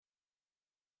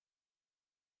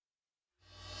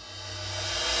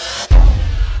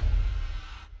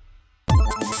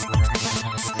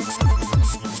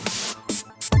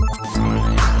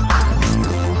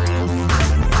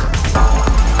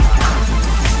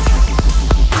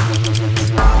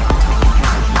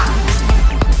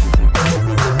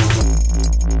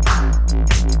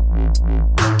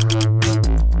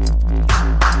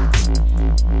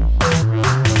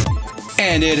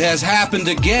It has happened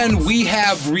again. We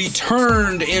have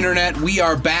returned, Internet. We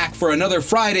are back for another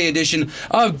Friday edition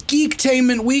of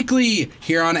Geektainment Weekly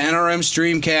here on NRM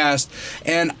Streamcast.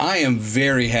 And I am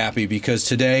very happy because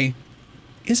today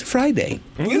is a Friday.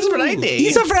 It's Friday.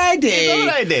 It's a Friday. It's a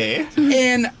Friday.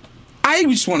 And I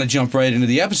just want to jump right into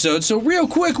the episode. So real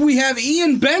quick, we have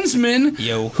Ian Bensman,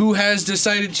 who has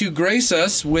decided to grace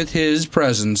us with his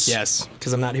presence. Yes,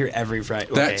 because I'm not here every Friday.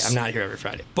 Okay, I'm not here every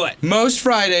Friday, but most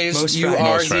Fridays you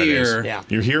are here. Yeah,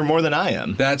 you're here more than I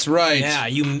am. That's right. Yeah,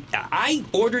 I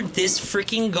ordered this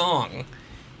freaking gong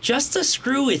just to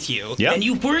screw with you, and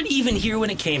you weren't even here when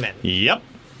it came in. Yep.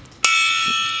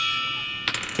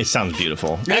 It sounds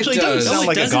beautiful. Actually, it doesn't sound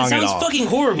like a gong at all. It sounds fucking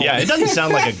horrible. Yeah, it doesn't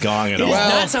sound like a gong at all. It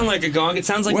does not sound like a gong. It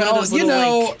sounds like one of those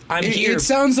little, I'm here. It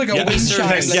sounds like a wind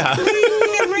chime. Yeah.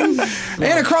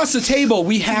 And across the table,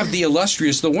 we have the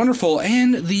illustrious, the wonderful,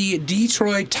 and the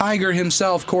Detroit Tiger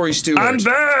himself, Corey Stewart. I'm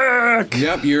back!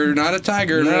 Yep, you're not a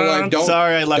tiger. No, like,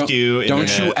 sorry I left you.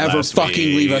 Don't you ever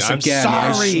fucking leave us again.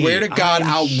 Sorry. I swear to God,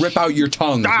 I'll rip out your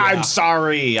tongue. I'm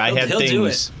sorry. I had He'll things. do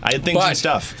it. I had things and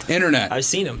stuff. Internet. I've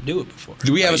seen him do it before.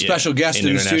 Do we have a special guest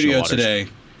in the studio waters. today?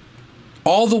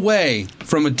 All the way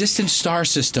from a distant star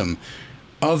system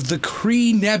of the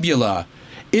Cree Nebula,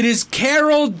 it is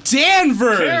Carol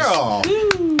Danvers. Carol.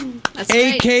 That's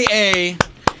right. A.K.A.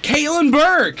 Caitlin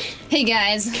Burke. Hey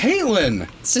guys, Caitlin.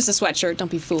 it's just a sweatshirt.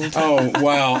 Don't be fooled. Oh,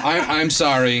 wow. I'm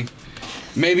sorry.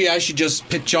 Maybe I should just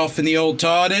pitch off in the old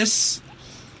TARDIS.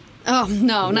 Oh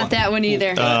no, not that one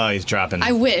either. Oh, he's dropping.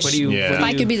 I wish. What do you- If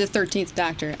I could be the 13th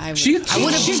Doctor, I would.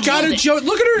 She's got a joke.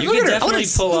 Look at her. You Look could at her. definitely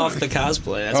pull off the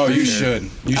cosplay. That's Oh, for you sure. should.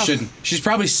 You should. She's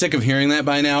probably sick of hearing that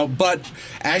by now. But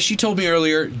as she told me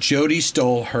earlier, Jodie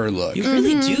stole her look. You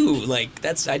really do. Like,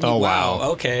 that's... Oh, wow.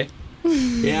 wow. Okay.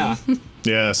 Yeah.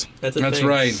 Yes. That's a That's thing.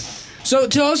 right. So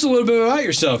tell us a little bit about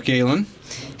yourself, Caitlin.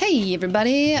 Hey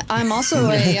everybody, I'm also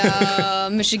a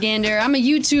Michigander. I'm a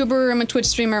YouTuber. I'm a Twitch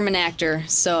streamer. I'm an actor.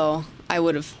 So I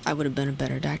would have been a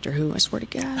better Doctor Who. I swear to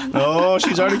God. Oh,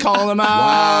 she's already calling him out.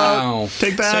 Wow.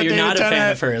 Take that. So you're not a David fan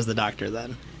Tennant. of her as the Doctor,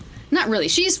 then? Not really.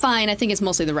 She's fine. I think it's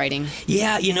mostly the writing.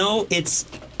 Yeah, it's...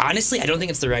 Honestly, I don't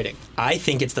think it's the writing. I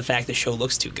think it's the fact the show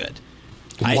looks too good.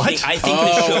 I What? think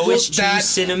the show is too that-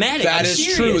 cinematic. That I'm is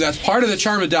serious. true. That's part of the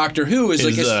charm of Doctor Who is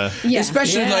like, Yeah.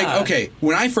 especially Yeah. like, okay,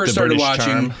 when I first The started British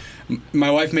watching, charm. my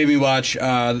wife made me watch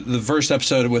the first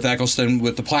episode with Eccleston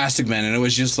with the Plastic Man, and it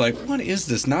was just like, what is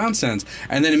this nonsense?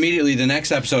 And then immediately the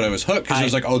next episode I was hooked because it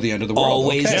was like, oh, the end of the world.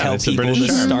 Always okay. tell it's the people British to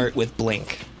charm. start with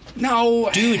Blink. No,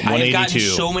 Dude, I've gotten 182.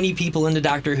 so many people into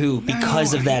Doctor Who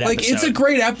because of that like episode. it's a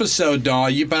great episode,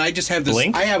 dog. But I just have this.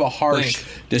 Blink? I have a harsh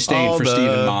Blink. disdain All for the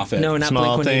Stephen Moffat. No, not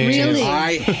Small Blink things. 182. Really?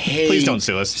 I hate. Please don't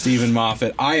sue us. Stephen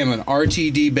Moffat. I am an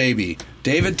RTD baby.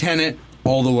 David Tennant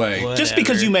all the way. What? Just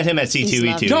because you met him at He's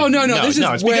C2E2. No, this is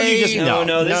it's because you just way-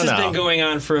 No, this has been going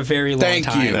on for a very long Thank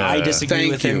time. you. I disagree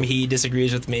Thank with him. you. He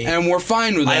disagrees with me. And we're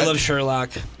fine with that. I love Sherlock.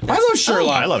 I love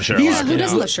Sherlock. I love Sherlock. He's- Who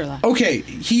doesn't love Sherlock? Okay,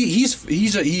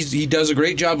 he does a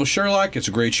great job with Sherlock. It's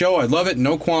a great show. I love it.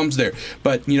 No qualms there.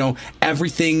 But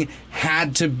everything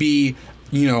had to be.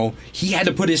 He had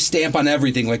to put his stamp on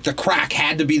everything. Like the crack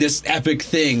had to be this epic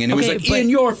thing, and it was like in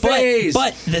your face.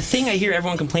 But the thing I hear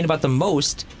everyone complain about the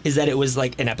most is that it was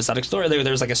like an episodic story.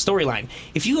 There was like a storyline.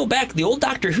 If you go back, the old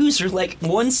Doctor Who's are like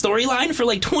one storyline for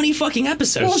like 20 fucking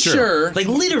episodes. Well, sure. Like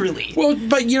literally. Well,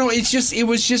 but it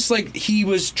was just like he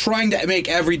was trying to make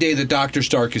every day the Doctor's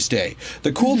darkest day.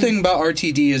 The cool thing about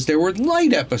RTD is there were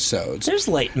light episodes. There's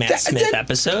light Matt Smith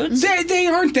episodes. They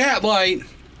aren't that light.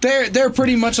 They're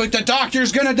pretty much like the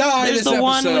Doctor's gonna die. There's this the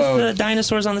one episode. with the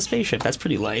dinosaurs on the spaceship. That's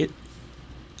pretty light.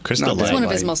 Crystal That's It's one of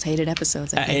light. his most hated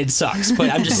episodes. I think. It sucks,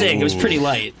 but I'm just saying it was pretty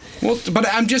light. Well, but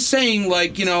I'm just saying,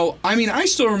 I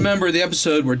still remember the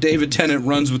episode where David Tennant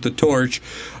runs with the torch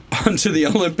onto the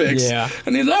Olympics. Yeah.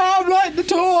 And he's, I'm lighting the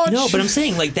torch. No, but I'm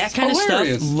saying like that kind of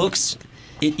hilarious. stuff looks.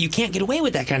 You can't get away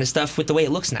with that kind of stuff with the way it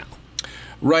looks now.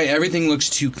 Right, everything looks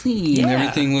too clean. Yeah.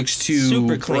 Everything looks too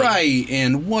Super clean. bright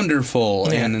and wonderful.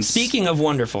 Yeah. And it's, Speaking of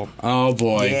wonderful, oh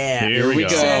boy, yeah, Here we go.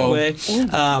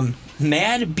 segue.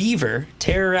 Mad Beaver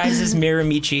terrorizes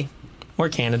Miramichi. More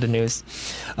Canada news.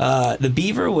 The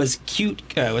beaver was cute.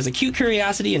 Was a cute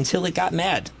curiosity until it got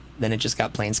mad. Then it just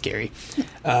got plain scary.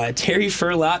 Terry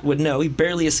Furlot would know. He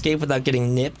barely escaped without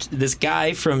getting nipped. This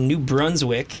guy from New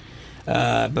Brunswick,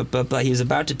 but he was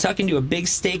about to tuck into a big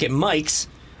steak at Mike's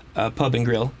pub and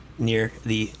grill near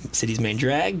the city's main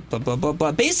drag. Blah blah blah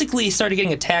blah. Basically, he started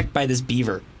getting attacked by this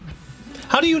beaver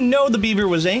How do you know the beaver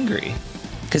was angry?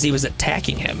 because he was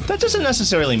attacking him. That doesn't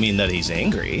necessarily mean that he's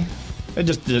angry. It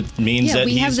just means Yeah, that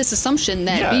we he's have this assumption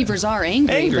that Yeah. beavers are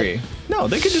angry. angry. No,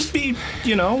 they could just be,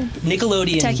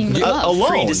 Nickelodeon Attacking with love.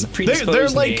 alone. predisposed They're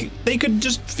me. like, they could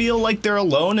just feel like they're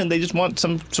alone and they just want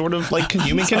some sort of like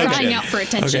human But connection. crying out for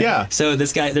attention. Yeah. So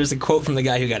this guy, there's a quote from the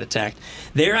guy who got attacked.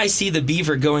 There I see the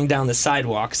beaver going down the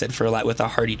sidewalk, said Furlat with a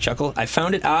hearty chuckle. I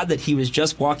found it odd that he was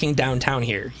just walking downtown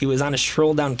here. He was on a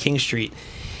stroll down King Street.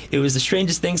 It was the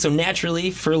strangest thing, so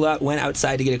naturally, Furlat went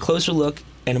outside to get a closer look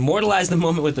and immortalized the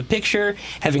moment with a picture.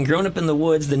 Having grown up in the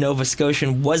woods, the Nova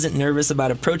Scotian wasn't nervous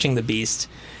about approaching the beast.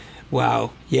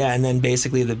 Wow. Yeah, and then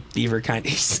basically the beaver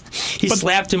he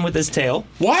slapped him with his tail.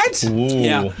 What? Ooh.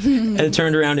 Yeah. And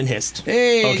turned around and hissed.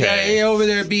 Hey, Okay. hey, over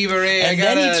there, beaver. Hey, And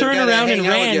then he turned around and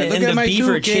ran, and the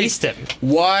beaver chased him.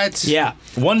 What? Yeah.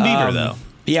 One beaver, though.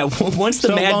 Yeah, once the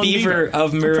So mad lone beaver beaver.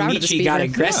 of proud of this Miramichi got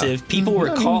beaver. aggressive, people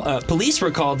were police were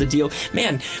called to deal.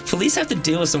 Man, police have to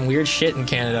deal with some weird shit in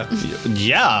Canada.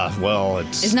 Yeah, well,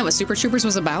 it's... Isn't that what Super Troopers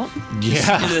was about?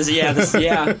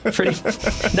 Yeah. Pretty.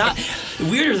 Not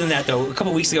weirder than that though. A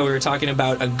couple weeks ago, we were talking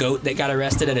about a goat that got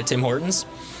arrested at a Tim Hortons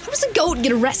How does a goat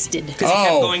get arrested? because he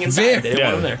kept Oh, going inside. Vic. They didn't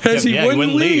want him there. Because he Yeah,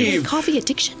 wouldn't leave. Coffee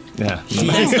addiction? Yeah.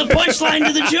 That's the punchline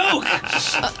to the joke.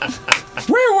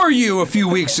 Where were you a few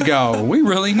weeks ago? We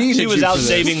really needed He was you out for this.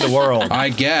 saving the world. I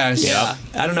guess. Yeah,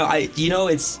 I don't know.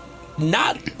 It's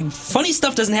not funny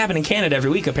stuff doesn't happen in Canada every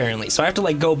week apparently. So I have to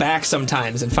like go back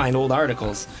sometimes and find old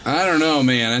articles. I don't know,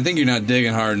 man. I think you're not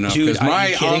digging hard enough. Dude, Because are my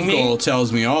you kidding me? uncle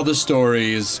tells me all the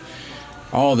stories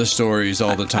all the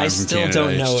time I from still Canada.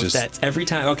 don't know It's if just- that's every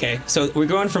time. Okay, so we're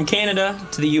going from Canada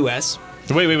to the U.S.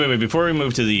 Wait. Before we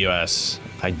move to the U.S.,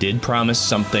 I did promise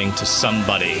something to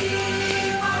somebody.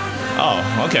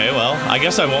 Oh, okay. Well, I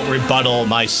guess I won't rebuttal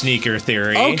my sneaker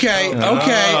theory. Okay.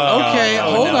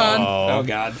 Hold on. Oh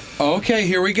God. Okay,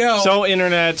 here we go. So,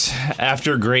 Internet,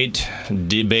 after great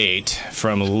debate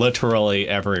from literally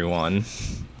everyone,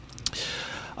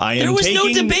 I am There was taking...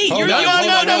 no debate. Hold You're on, the hold only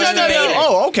on, one that was no, no, no, no. debating.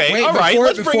 Oh, okay. Wait, All right. before-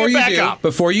 Let's bring before it you back do, up.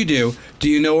 Before you do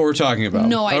you know what we're talking about?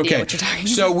 No idea okay. what you're talking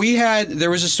So there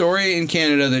was a story in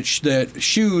Canada that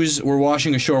shoes were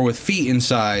washing ashore with feet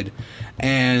inside,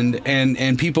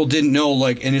 and people didn't know,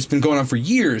 like, and it's been going on for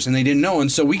years, and they didn't know,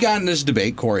 and so we got in this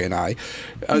debate, Corey and I,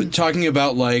 talking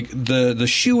about like the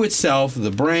shoe itself,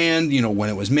 the brand, when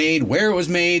it was made, where it was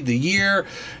made, the year,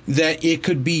 that it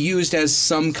could be used as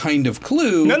some kind of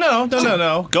clue.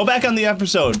 No. Go back on the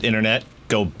episode, Internet.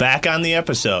 Go back on the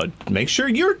episode. Make sure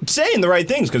you're saying the right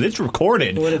things because it's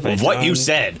recorded What have I of what you done?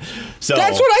 said. So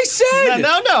That's what I said.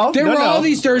 No.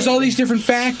 There's all these different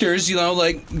factors,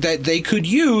 like that they could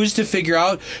use to figure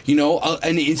out,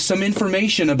 some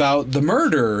information about the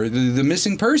murder, the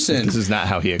missing person. This is not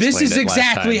how he explained it. This is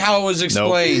exactly last time. how it was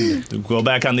explained. Nope. Go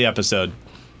back on the episode.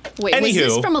 Wait, was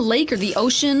this Anywho. from a lake or the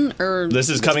ocean or? This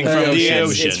is coming from the ocean.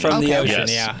 ocean. It's from the Okay. ocean,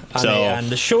 Yes. yeah. So- On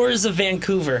the shores of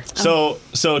Vancouver. So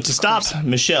to stop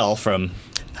Michelle from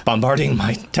bombarding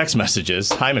my text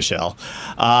messages, hi Michelle,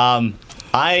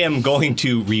 I am going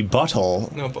to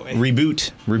rebuttal, Oh, boy.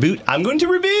 reboot. I'm going to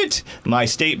reboot my What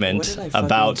statement did I fucking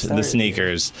about start the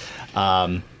sneakers,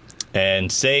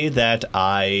 and say that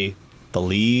I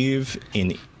believe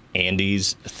in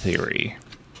Andy's theory.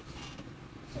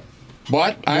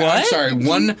 What? I'm What? sorry.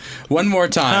 One more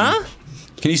time. Huh?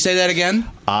 Can you say that again?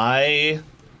 I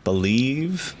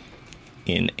believe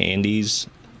in Andy's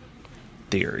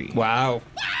theory. Wow.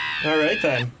 All right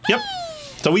then. Yep.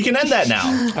 So we can end that now.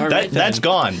 All right, That's then.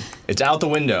 gone. It's out the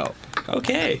window.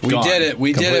 Okay. We Gone. did it.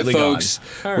 We did it, Completely gone. folks.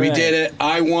 All We right. did it.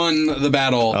 I won the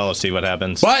battle. Oh, let's see what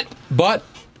happens. But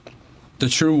the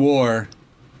true war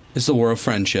is the war of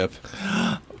friendship.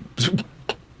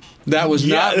 That was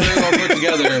not Yeah. very well put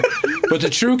together. But the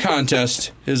true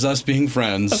contest is us being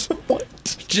friends.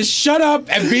 Just shut up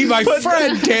and be my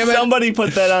friend, damn it. Somebody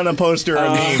put that on a poster or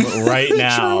meme right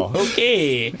now.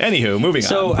 Okay. Anywho, moving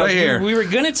So on. Right here. we were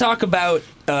going to talk about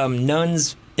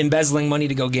nuns embezzling money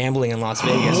to go gambling in Las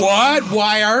Vegas. What?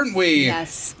 Why aren't we?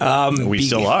 Yes. We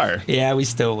still are. Yeah, we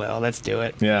still will. Let's do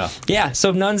it. Yeah. Yeah,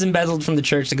 so nuns embezzled from the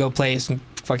church to go play some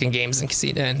fucking games in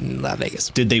casino in Las Vegas.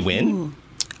 Did they win?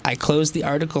 I closed the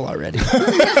article already.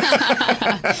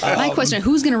 My question: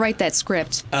 who's going to write that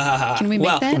script? Can we make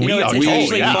well, that? you know, it's We are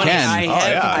actually told, funny. yeah. I Oh, have,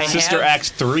 yeah. I Sister have, Acts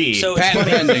 3. So it's Patent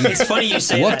funny, pending. it's funny you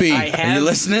say Whoopi, that. are you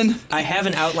listening? I have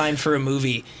an outline for a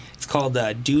movie. It's called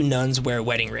Do Nuns Wear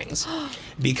Wedding Rings?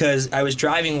 Because I was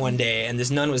driving one day and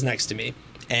this nun was next to me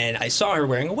and I saw her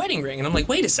wearing a wedding ring and I'm like,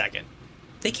 wait a second.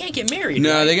 They can't get married.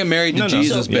 No, right? they get married to No, no.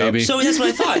 Jesus, So- baby. So that's what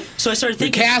I thought. So I started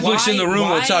thinking, Catholics in the room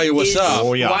will why tell you what's is- up.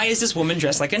 Oh, yeah. Why is this woman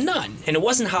dressed like a nun? And it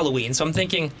wasn't Halloween, so I'm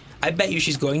thinking, I bet you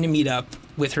she's going to meet up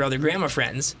with her other grandma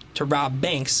friends to rob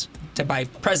banks to buy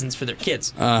presents for their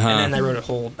kids. And then I wrote a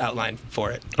whole outline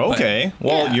for it. Okay. But,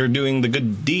 Well, yeah. you're doing the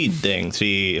good deed thing.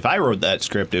 See, if I wrote that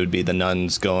script, it would be the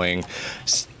nuns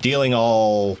stealing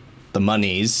all the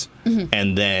monies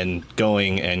and then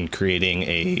going and creating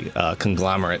a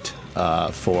conglomerate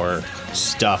for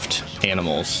stuffed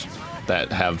animals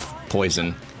that have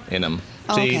poison in them.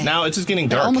 See, Okay. now it's just getting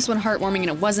That dark. almost went heartwarming, and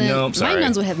it wasn't. Nope, My sorry.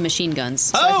 nuns would have machine guns.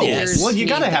 So Oh, I think yes. there's well, you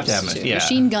gotta meaning have to have difference it, too. yeah.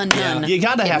 Machine gun nun. you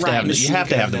gotta It have to have rhymes. you have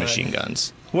to have the gun, machine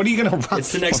guns. What are you gonna run?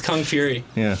 It's the next Kung Fury.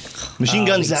 Yeah, machine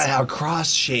guns that are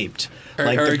cross-shaped. Or,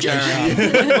 Like or,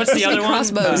 the- what's the other one?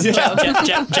 crossbows, Joe.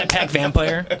 Jetpack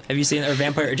Vampire. Have you seen or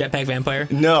Vampire or Jetpack Vampire?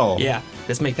 No. Yeah,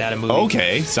 let's make that a movie.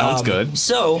 Okay, sounds good.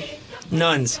 So,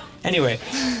 nuns. Anyway,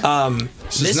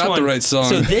 This is not the right song.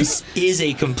 So this is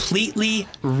a completely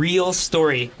real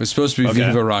story, It's supposed to be Okay.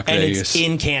 Viva Rock and Vegas. it's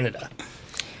in Canada.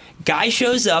 Guy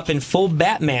shows up in full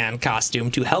Batman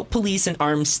costume to help police an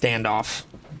armed standoff.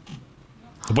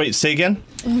 Wait, say again.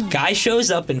 Guy shows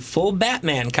up in full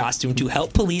Batman costume to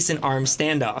help police an armed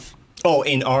standoff. Oh,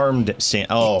 in armed stand.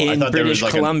 Oh, I In thought there British was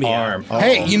like Columbia. an arm. Oh.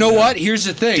 Hey, you know what? Here's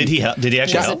the thing. Did he help? Did he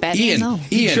actually Was help? it Batman? Ian, No.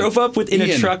 Ian, Drove up in a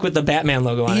Ian. truck with the Batman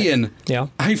logo on it. Ian. Yeah.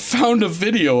 I found a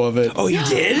video of it. Oh, you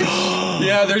did?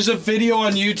 Yeah, there's a video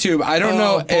on YouTube. I don't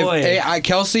know boy. if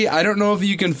Kelsey. I don't know if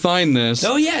you can find this.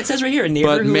 Oh yeah, it says right here. A neighbor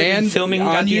But who had man, been filming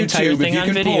on got the entire YouTube, if thing you on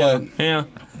can pull video. it. Yeah.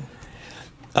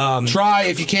 Try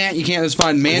if you can't. You can't. That's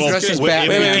fine. Man Well, dressed as if we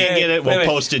Batman. can't get it, we'll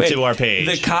post it to our page.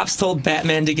 The cops told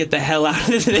Batman to get the hell out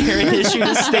of there and issued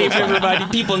a statement reminding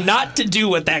people not to do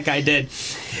what that guy did.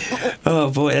 Oh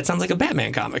boy, that sounds like a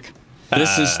Batman comic.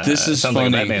 This is Sounds funny.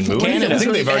 like a Batman movie. Canada. I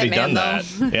think they've already Batman,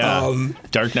 done that. Yeah.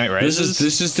 Dark Knight Rises.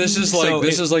 This is like So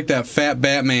this it- is like that fat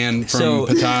Batman from So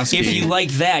Petoskey. if you like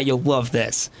that, you'll love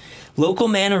this. Local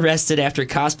man arrested after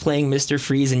cosplaying Mr.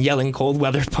 Freeze and yelling cold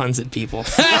weather puns at people.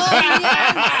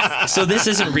 So this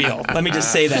isn't real. Let me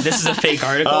just say that. This is a fake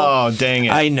article. Oh, dang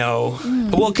it. I know.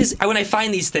 Well, because when I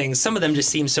find these things, some of them just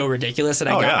seem so ridiculous that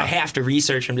yeah. I have to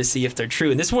research them to see if they're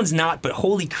true. And this one's not, but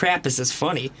holy crap, this is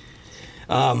funny.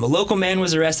 A local man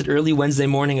was arrested early Wednesday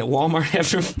morning at Walmart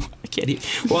after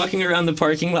walking around the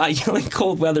parking lot yelling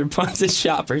cold weather puns at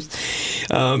shoppers.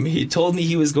 He told me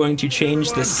he was going to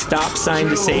change the stop sign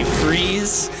to say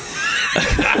freeze. All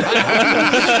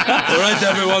right,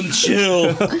 everyone,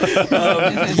 chill.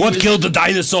 What killed the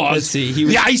dinosaurs? Let's see. He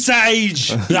was The Ice Age.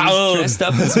 dressed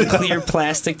up in some clear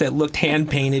plastic that looked hand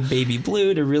painted baby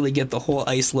blue to really get the whole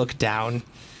ice look down.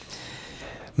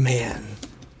 Man.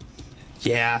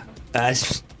 Yeah.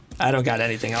 I don't got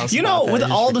anything else. You about know, that. with It's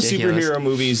just all the ridiculous. superhero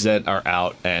movies that are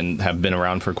out and have been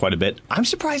around for quite a bit, I'm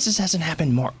surprised this hasn't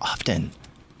happened more often.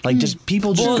 Like, just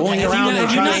people just Well, going have around you and not, have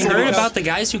you trying not heard to... about the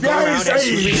guys who go around as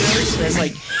superheroes? As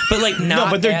like, but like not.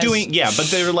 No, but they're as- doing... Yeah, but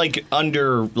they're, like,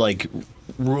 under, like,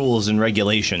 rules and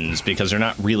regulations because they're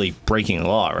not really breaking the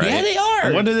law, right? Yeah, they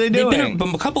are. What are they They've doing?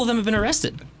 But a couple of them have been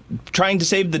arrested, Trying to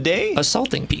save the day?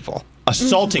 assaulting people.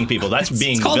 Assaulting people. That's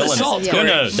being called villainous. assault, No, Corey.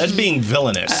 no, that's being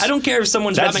villainous. I don't care if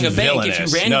someone's That's robbing a bank. If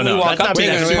villainous. you randomly No, walk that's up not to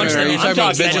them being and punch them Are you in the talking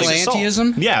about face, that's assault.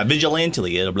 vigilantism? Yeah,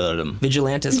 vigilantism.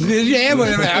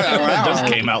 Vigilantism. Just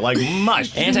came out like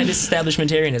mush.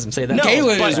 Anti-disestablishmentarianism. Say that. No.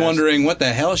 Caitlin but- is wondering what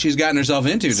the hell she's gotten herself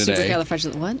into today.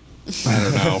 Supercalifragilistic. What? I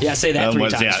don't know. Yeah, say that That 3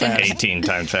 was, times fast. 18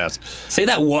 times fast. Say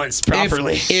that once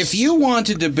properly. If you want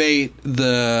to debate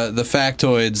the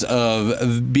factoids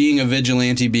of being a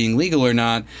vigilante being legal or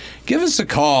not, give us a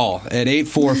call at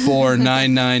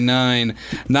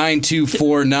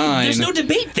 844-999-9249. There's no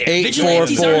debate there.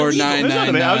 Vigilantes are illegal.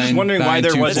 844-999-9249. I was just wondering why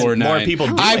there wasn't more people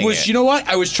doing it. You know what?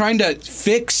 I was trying to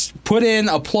put in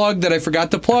a plug that I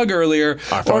forgot to plug earlier.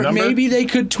 Our phone or number? maybe they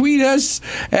could tweet us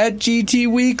at GT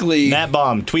Weekly. Matt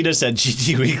Baum, tweet us at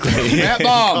GT Weekly. Matt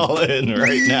Baum. Call in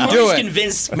right now. Do I'm it.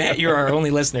 convinced, Matt, you're our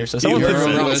only listener. So someone You're put our it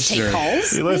only on. listener. Take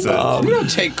calls? You listen. We don't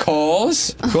take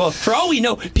calls. Cool. For all we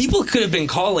know, people could have been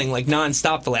calling like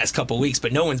nonstop the last couple weeks,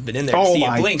 but no one's been in there to Oh see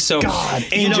my it blink. So God, you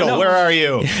don't Angel, know. where are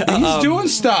you? He's doing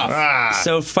stuff.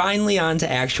 So finally, on to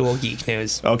actual geek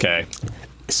news. Okay.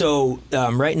 So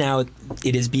right now,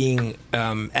 it is being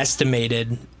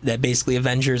estimated that basically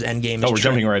Avengers Endgame is. Oh, we're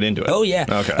jumping right into it. Oh yeah.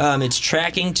 Okay. It's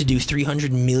tracking to do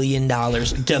 $300 million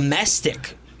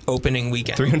domestic opening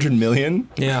weekend. 300 million?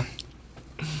 Yeah.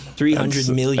 300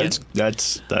 million.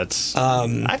 That's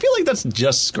I feel like that's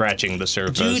just scratching the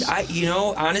surface. Dude,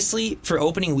 honestly, for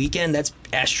opening weekend, that's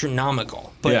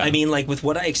astronomical. But Yeah. I mean, like with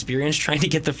what I experienced trying to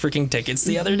get the freaking tickets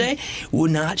the other day, would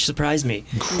not surprise me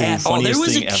at all. There funniest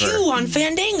was a thing ever. queue on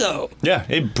Fandango. Yeah,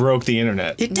 it broke the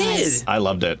internet. It Nice. did. I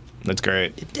loved it. That's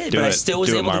great. It did. Do But I it. still was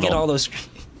Do it, able to get Marvel. all those.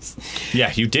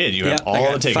 Yeah, you did. You have Yep, I all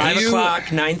got the tickets. 5 o'clock,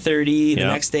 9:30, the Yep.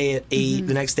 next day at 8,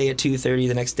 the next day at 2:30,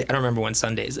 the next day. I don't remember when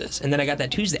Sundays is. And then I got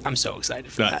that Tuesday. I'm so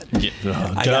excited for that.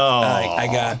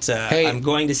 Hey. I'm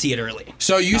going to see it early.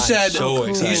 So you said so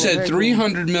excited. you said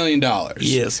 $300 million.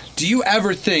 Yes. Do you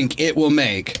ever think it will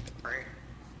make?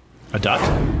 A duck?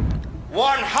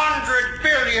 $100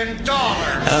 billion.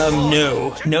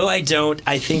 No, I don't.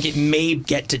 I think it may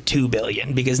get to 2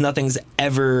 billion because nothing's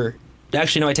ever.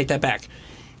 Actually, no, I take that back.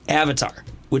 Avatar,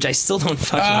 which I still don't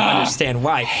fucking understand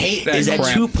why, hate that is at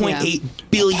crap. 2.8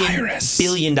 billion Papyrus.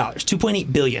 billion dollars.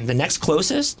 2.8 billion. The next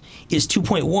closest is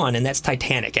 2.1, and that's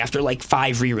Titanic after like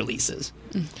 5 re-releases.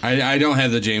 I don't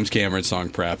have the James Cameron song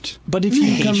prepped. But if you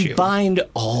hate you. combined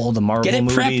all the Marvel Get it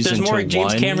prepped. movies There's into more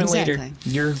James one, Cameron later.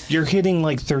 Exactly. you're hitting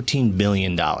like $13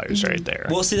 billion right there.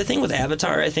 Well, see, the thing with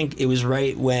Avatar, I think it was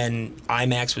right when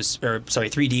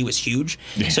 3D was huge.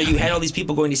 So you had all these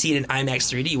people going to see it in IMAX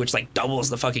 3D, which like doubles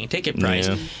the fucking ticket price.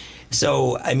 Yeah.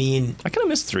 So, I mean, I kind of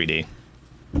miss 3D.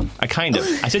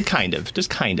 I said kind of, just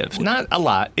kind of, not a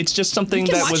lot. It's just something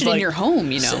You can that watch was it like, in your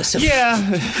home, you know. yeah,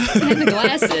 And the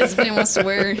glasses. If anyone wants to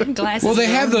wear glasses. Well, they in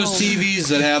their have those home. TVs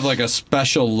that have like a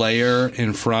special layer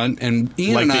in front, and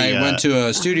Ian Like and the, I went to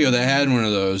a studio that had one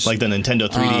of those. like the Nintendo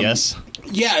 3DS.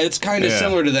 Yeah, it's kind of Yeah,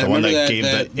 similar to that. the one Remember that that, gave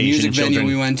that the Asian music venue children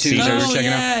we went to that we seizures. were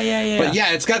checking yeah, out? yeah. But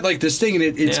yeah, it's got like this thing, and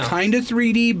it's Yeah. kind of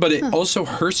 3D, but it also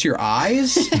hurts your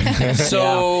eyes.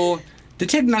 So the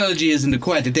technology isn't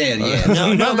quite there yet.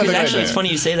 No, Not that because I actually, know. it's funny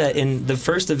you say that. In the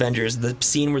first Avengers, the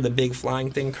scene where the big flying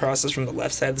thing crosses from the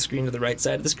left side of the screen to the right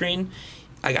side of the screen,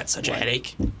 I got such a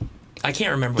headache. I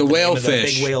can't remember The what whale name of the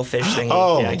fish. big whale fish thing.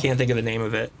 Oh. Yeah, I can't think of the name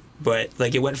of it. But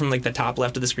like, it went from like the top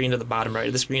left of the screen to the bottom right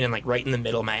of the screen, and like right in the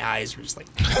middle, my eyes were just like,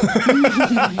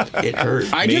 it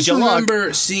hurt. I Made just you look.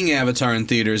 remember seeing Avatar in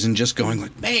theaters and just going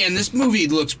like, man, this movie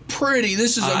looks pretty.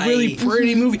 This is a I- really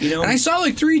pretty movie. You know- and I saw it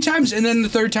like 3 times, and then the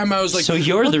third time I was like, So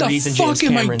you're what the the reason fuck James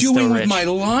am I Cameron's doing still with rich. my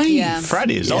life? Yeah.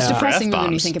 Freddy is Yeah. also Depressing for when you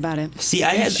F-bombs. think about it. See,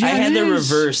 I had Yeah, it the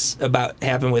is. reverse about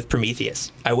happen with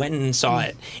Prometheus. I went and saw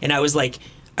it, and I was like,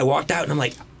 I walked out, and I'm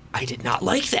like, I did not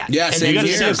like that. Yeah, and same then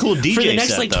You gotta for see the- a cool DJ For the next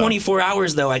set, like though. 24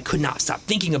 hours, though, I could not stop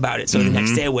thinking about it. So the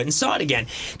next day, I went and saw it again.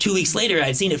 2 weeks later,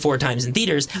 I'd seen it 4 times in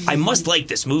theaters. I must like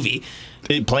this movie.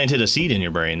 It planted a seed in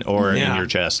your brain or in Yeah. your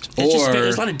chest. It's just Or-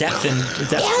 there's a lot of depth in.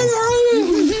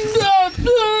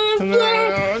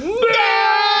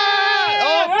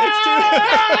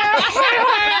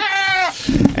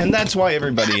 And that's why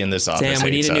everybody in this office Damn, we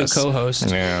need hates a new us. co-host.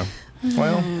 Yeah.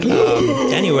 Well,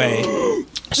 Anyway,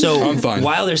 so I'm fine.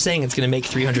 while they're saying it's going to make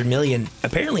 300 million,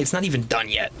 apparently it's not even done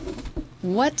yet.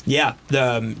 What? Yeah,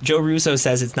 Joe Russo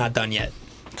says it's not done yet.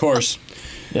 Of course.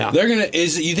 Yeah. They're gonna.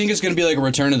 You think it's gonna be like a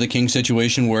Return of the King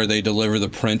situation where they deliver the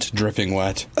print dripping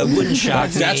wet? It wouldn't shock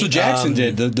me. That's what Jackson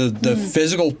did. The Hmm.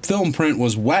 physical film print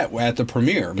was wet at the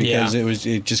premiere because Yeah.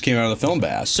 it just came out of the film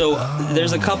bath. So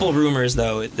there's a couple rumors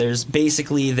though.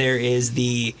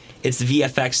 It's the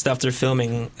VFX stuff they're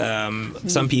filming.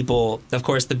 Some people, of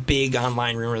course, the big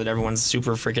online rumor that everyone's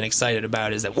super freaking excited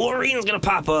about is that Wolverine's gonna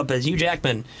pop up as Hugh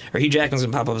Jackman, or Hugh Jackman's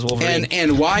gonna pop up as Wolverine.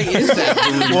 And why is that?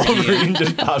 the rumor? Wolverine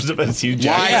just pops up as Hugh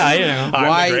Jackman. Yeah, you know. I'm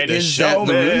Why the greatest is that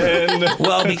the showman.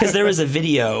 Well, because there was a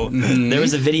video. Mm-hmm. There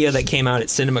was a video that came out at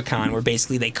CinemaCon where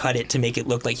basically they cut it to make it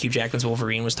look like Hugh Jackman's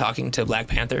Wolverine was talking to Black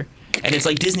Panther, and it's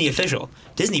like Disney official.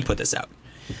 Disney put this out.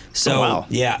 So Oh, wow.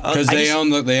 yeah, Because I they just- own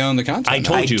the content. I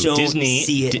told you, I don't Disney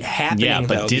see it di- happening yeah, but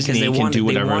though, Disney because they can want, do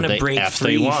whatever they want to the break F they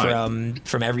free want.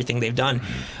 from everything they've done.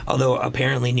 Although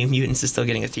apparently New Mutants is still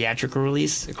getting a theatrical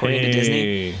release according to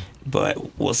Disney, Hey.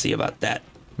 but we'll see about that.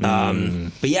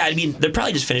 But yeah, I mean, they're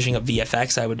probably just finishing up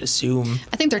VFX, I would assume.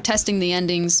 I think they're testing the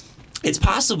endings. It's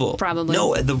possible. Probably.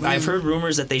 No, I've heard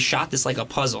rumors that they shot this like a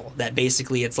puzzle. That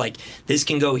basically it's like this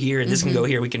can go here and this can go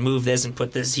here. We can move this and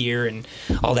put this here and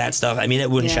all that stuff. I mean, it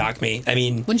wouldn't Yeah. shock me. I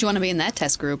mean, Wouldn't you want to be in that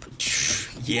test group?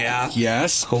 yeah.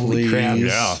 Yes. Holy please. crap.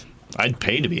 Yeah. I'd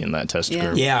pay to be in that test Yeah.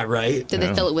 group. Yeah, right. Did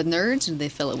they fill it with nerds or did they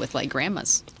fill it with like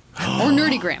grandmas? Or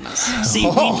nerdy grandmas? See,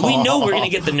 we know we're gonna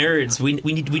get the nerds. We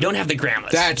don't have the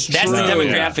grandmas. That's the true.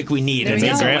 demographic we need. There It's you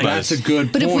not go. like- That's a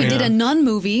good But if point. we did a nun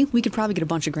movie, we could probably get a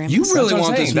bunch of grandmas. You really That's what I'm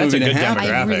want this saying. That's movie a to good happen?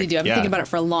 demographic. I really do. I've been Yeah. thinking about it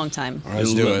for a long time.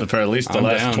 Let's do it. For at least the I'm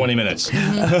last down. 20 minutes.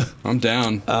 I'm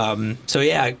down. So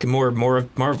yeah, more of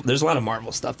Marvel. There's a lot of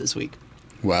Marvel stuff this week.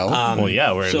 Well, Well,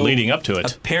 yeah, we're So, leading up to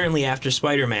it. Apparently, after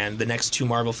Spider-Man, the next 2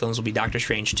 Marvel films will be Doctor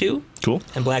Strange 2 Cool.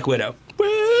 and Black Widow.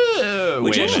 Wait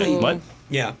Which a actually- minute. What?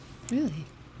 Yeah. Really?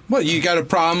 what, you got a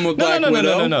problem with Black No.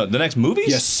 Widow? No. The next movies?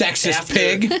 You sexist After,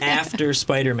 pig. after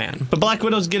Spider-Man. But Black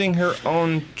Widow's getting her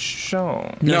own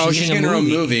show. No, she's getting her own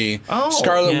movie. movie. Oh,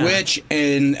 Scarlet yeah. Witch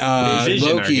and Vision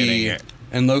are Loki getting it.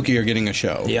 and Loki are getting a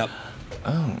show. Yep.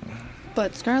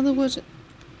 But Scarlet Witch,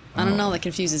 I don't know. That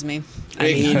confuses me.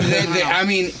 I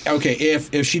mean, okay,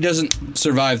 if she doesn't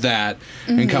survive that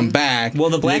and come back, Well,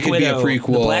 the Black it could Widow, be a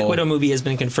prequel. the Black Widow movie has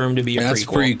been confirmed to be a That's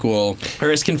prequel, or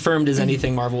as confirmed as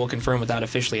anything Marvel will confirm without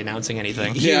officially announcing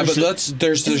anything. Yeah, but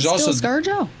there's Is it also still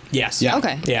ScarJo? Yes. Yeah.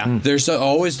 Okay. Yeah. there's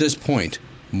always this point.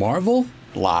 Marvel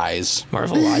lies.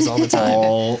 Marvel lies all the time.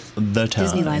 All the time.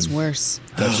 Disney lies worse.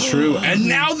 That's true. And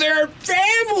now they're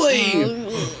family.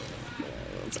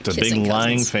 It's a big Kissing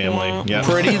lying cousins. family. Yeah.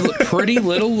 Pretty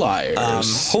Little Liars.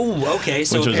 Okay.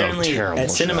 So Which was a apparently terrible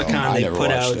at show. CinemaCon I they never put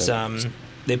watched out it.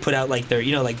 they put out like their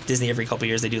like Disney every couple of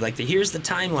years they do like here's the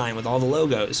timeline with all the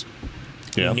logos.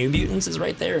 Yeah. New Mutants is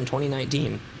right there in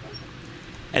 2019.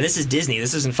 And this is Disney.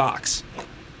 This isn't Fox.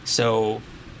 So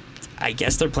I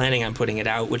guess they're planning on putting it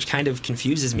out, which kind of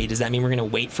confuses me. Does that mean we're going to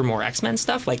wait for more X-Men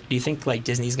stuff? Like, do you think like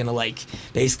Disney's going to like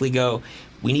basically go,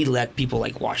 we need to let people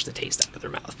like wash the taste out of their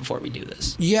mouth before we do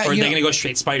this? Yeah, Or are you they know- going to go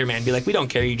straight Spider-Man and be like, we don't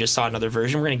care, you just saw another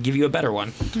version. We're going to give you a better one.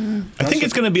 I think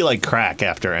it's going to be like crack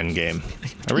after Endgame.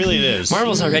 It really is.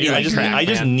 Marvel's already like crack, I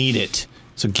just man. need it.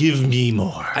 So give me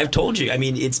more. I've told you. I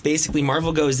mean, it's basically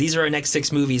Marvel goes, these are our next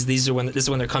 6 movies. This is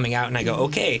when they're coming out. And I go,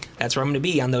 okay, that's where I'm going to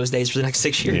be on those days for the next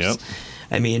 6 years. Yep.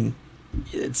 I mean,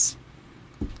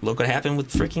 look what happened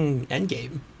with freaking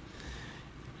Endgame.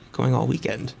 Going all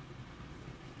weekend.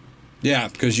 Yeah,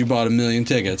 because you bought 1 million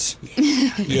tickets.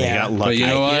 Yeah. got lucky. But you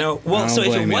know what? Well, I so don't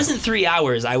if it blame you. wasn't 3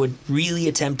 hours, I would really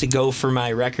attempt to go for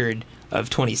my record of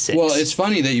 26. Well, it's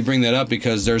funny that you bring that up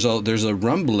because there's a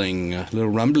rumbling,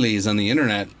 little rumblies on the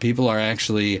internet. People are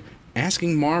actually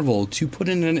asking Marvel to put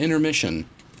in an intermission.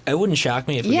 It wouldn't shock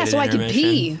me if we Yeah, get so an I could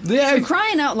intermission. pee. Yeah. I'm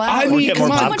crying out loud. I mean, get It's more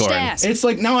too much popcorn. to ask. It's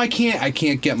like now I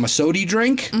can't get my sody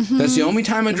drink. That's the only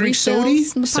time I drink sody.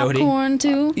 Refills, the Sody. popcorn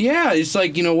too. Yeah, it's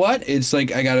like, you know what? It's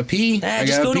like I gotta pee. I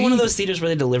Just gotta go to pee. one of those theaters where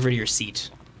they deliver to your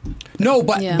seat. No,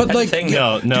 but Yeah. but That's like, the thing.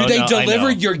 No, do they I deliver know.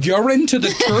 your urine to the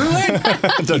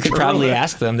toilet? You could probably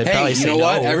ask them. They'd Hey, probably you say know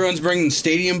what? no. Everyone's bringing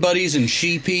stadium buddies and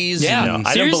sheepies. Yeah. and- No,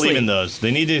 I don't Seriously. believe in those.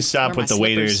 They need to stop Wear with the my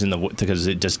waiters slippers. because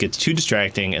it just gets too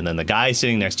distracting. And then the guy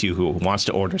sitting next to you who wants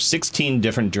to order 16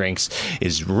 different drinks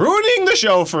is ruining the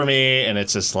show for me. And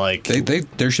it's just like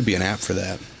there should be an app for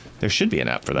that. there should be an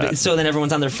app for that. So then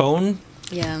everyone's on their phone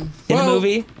Yeah. in Well, a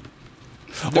movie?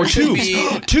 Or should tubes.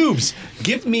 be- Tubes.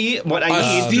 Give me what I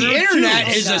need. The through internet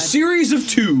tubes. is a series of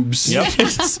tubes. Yep.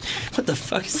 What the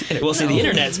fuck is the internet? Well, see, the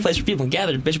internet's a place where people can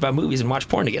gather to bitch about movies and watch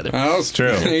porn together. Oh, It's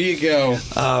true. There you go.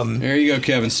 There you go,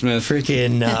 Kevin Smith.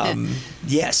 Freaking,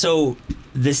 yeah, so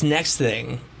this next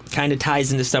thing kind of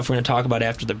ties into stuff we're going to talk about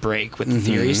after the break with the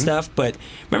theory stuff. But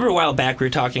remember a while back we were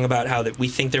talking about how that we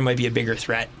think there might be a bigger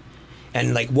threat?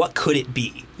 And, like, what could it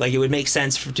be? Like, it would make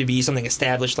sense to be something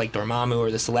established like Dormammu or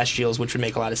the Celestials, which would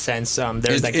make a lot of sense.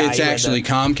 There's that guy It's who had actually the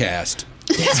Comcast.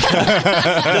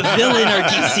 villain or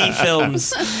DC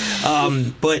films.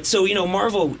 But, so, you know,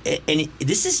 Marvel, and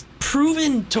this is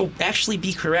proven to actually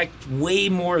be correct way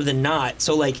more than not.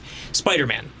 So, like,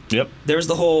 Spider-Man. Yep. There's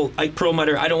the whole Ike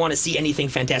Perlmutter, I don't want to see anything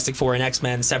Fantastic Four and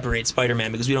X-Men separate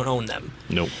Spider-Man because we don't own them.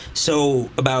 Nope. So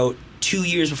about 2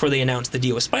 years before they announced the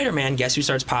deal with Spider-Man, guess who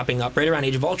starts popping up right around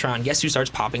Age of Ultron? Guess who starts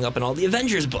popping up in all the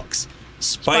Avengers books?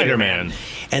 Spider-Man.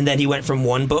 And then he went from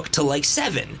 1 book to like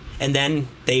 7. And then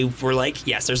they were like,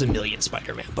 yes, there's 1 million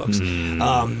Spider-Man books.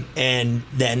 And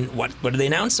then what did they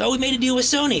announce? Oh, we made a deal with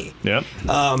Sony. Yep.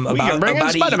 We can bring in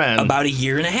Spider-Man. About a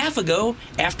year and a half ago,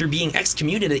 after being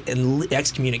excommunicated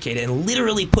and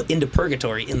literally put into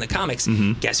purgatory in the comics,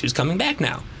 guess who's coming back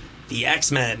now? The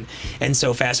X-Men. And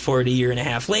so fast forward a year and a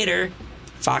half later,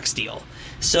 Fox deal.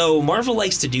 So Marvel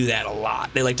likes to do that a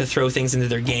lot. They like to throw things into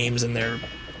their games and their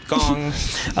gong.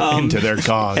 Into their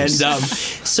gongs. And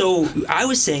so I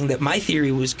was saying that my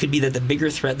theory could be that the bigger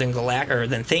threat than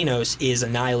than Thanos is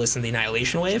Annihilus and the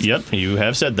Annihilation Wave. Yep, you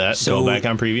have said that. So Go back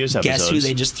on previous episodes. Guess who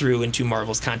they just threw into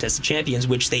Marvel's Contest of Champions,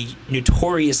 which they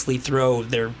notoriously throw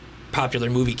their popular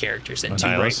movie characters into.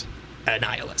 Annihilus? Right?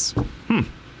 Annihilus.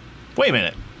 Wait a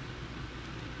minute.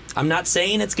 I'm not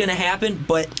saying it's going to happen,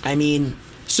 but I mean,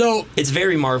 So it's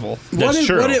very Marvel. That's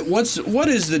true. What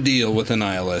is the deal with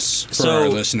Annihilus for our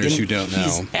listeners who don't know?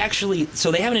 He's actually,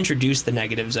 so they haven't introduced the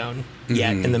negative zone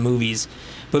yet in the movies,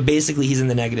 but basically he's in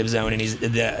the negative zone, and he's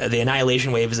the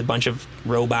Annihilation Wave is a bunch of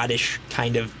robotish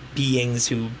kind of beings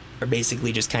who are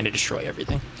basically just kind of destroy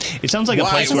everything. It sounds like a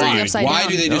place where you. Upside Why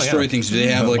down. do they Oh, destroy yeah. things? Do they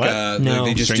have like What? a? No.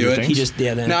 They just Stranger do it. Things? He just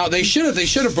Now they should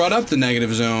have brought up the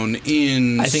negative zone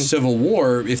in I think- Civil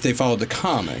War if they followed the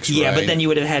comics. Yeah, right? but then you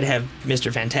would have had to have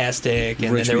Mr. Fantastic,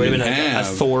 and Which then there we would have been didn't a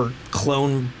have. Thor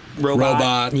clone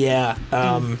robot. Yeah.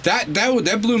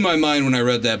 That blew my mind when I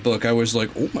read that book. I was like,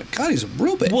 oh my god, he's a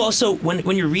robot. Well, so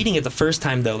when you're reading it the first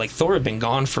time, though, like Thor had been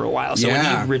gone for a while. So when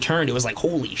Yeah. he returned, it was like,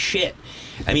 holy shit.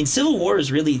 I mean, Civil War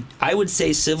is really, I would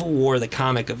say Civil War, the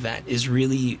comic event, is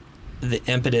really the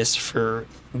impetus for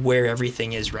where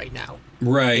everything is right now.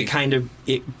 Right. It kind of,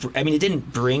 it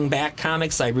didn't bring back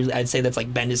comics. I'd say that's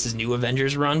like Bendis' new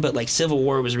Avengers run, but like Civil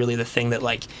War was really the thing that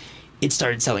like, it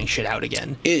started selling shit out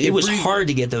again. It was breathed- hard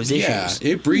to get those issues. Yeah,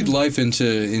 it breathed life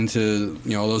into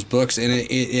those books, and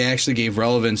it actually gave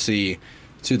relevancy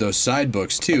to those side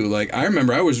books too. Like I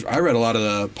remember, I read a lot of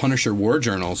the Punisher War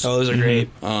Journals Oh, those are great.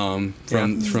 from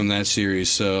that series.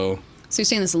 So So you're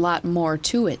saying there's a lot more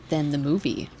to it than the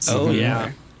movie. Oh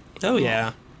yeah. Oh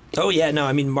yeah. Oh yeah. No,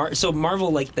 I mean, so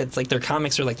Marvel, like, that's like their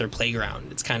comics are like their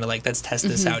playground. It's kind of like, let's test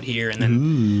this out here and then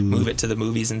move it to the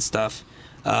movies and stuff.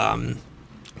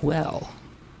 Well,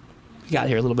 we got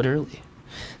here a little bit early.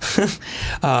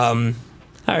 All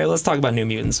right, let's talk about New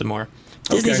Mutants some more.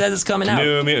 Disney Okay. says it's coming out.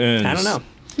 New Mutants. I don't know.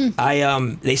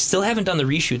 They still haven't done the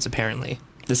reshoots apparently.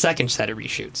 The second set of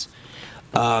reshoots.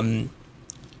 They're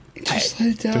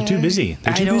too busy.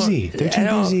 They're too busy. They're too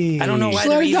busy. I don't know why Just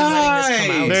they're let it even letting die. this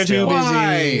come out. They're too still.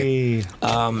 busy.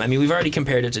 Why? I mean, we've already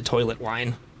compared it to toilet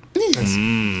wine.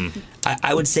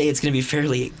 I would say it's going to be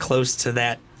fairly close to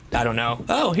that. I don't know.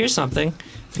 Oh, here's something.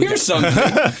 Here's something.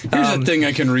 Here's a thing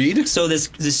I can read. So the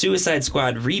Suicide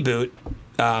Squad reboot,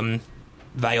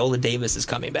 Viola Davis is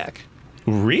coming back.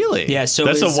 Really? Yeah, so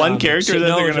that's is, the one character that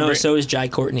they're going to bring. So is Jai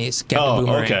Courtney's Captain Oh,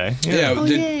 Boomerang. okay. Yeah. Oh,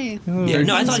 did- yay. Yeah,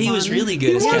 no, I thought he was really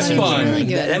good. as was Captain fun. Boomerang. Really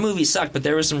good. That movie sucked, but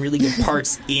there were some really good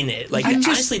parts in it. Like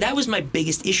honestly, that was my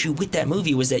biggest issue with that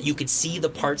movie was that you could see the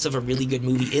parts of a really good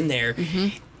movie in there,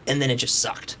 and then it just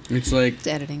sucked. It's like It's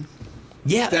editing.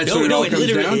 Yeah, That's what it all comes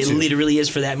down it to. literally is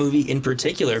for that movie in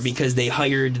particular because they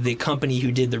hired the company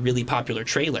who did the really popular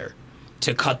trailer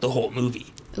to cut the whole movie.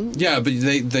 yeah, but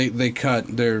they cut.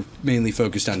 They're mainly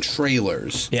focused on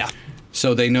trailers. Yeah.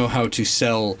 So they know how to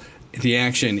sell the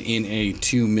action in a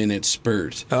 2-minute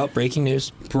spurt. Oh, breaking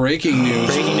news. Breaking news.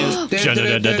 Breaking news.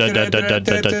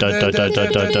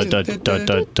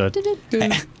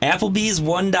 Applebee's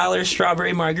 $1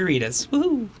 strawberry margaritas.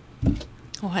 Woohoo.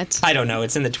 What? I don't know.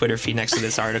 It's in the Twitter feed next to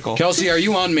this article. Kelsey, are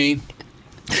you on me?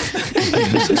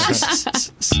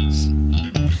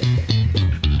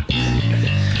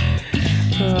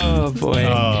 Oh, boy.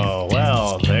 Oh,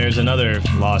 well, there's another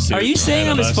lawsuit. Are you saying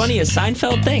ahead I'm of as us. funny as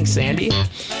Seinfeld? Thanks, Andy.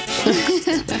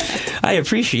 I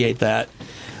appreciate that.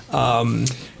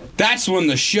 That's when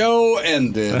the show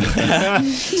ended.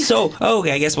 So,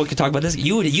 okay, I guess we could talk about this.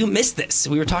 You missed this.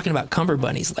 We were talking about Cumber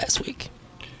Bunnies last week.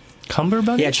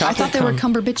 Cumberbund? Yeah, I chocolate. thought they were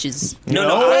cumber bitches. No,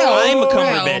 I'm a Cumber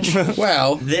well, bitch.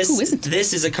 Well, This Who isn't?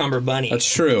 this is a Cumber Bunny.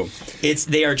 that's true.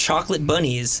 They are chocolate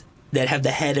bunnies that have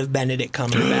the head of Benedict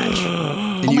Cumberbatch.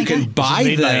 And Oh you my can God. buy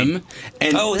Made by- them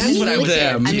and Oh, that's eat what I was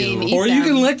them. I mean, eat or you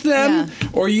can them. lick them, Yeah.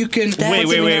 or you can. Wait,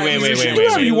 wait, wait, wait, wait, wait, Do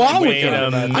whatever wait. you want with Wait them. a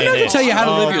I'm not minute. going to tell you how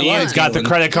to live your life. Ian's got the Dylan.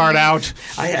 credit card out.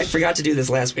 I forgot to do this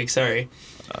last week. Sorry.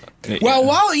 Well,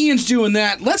 while Ian's doing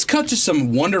that, let's cut to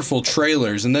some wonderful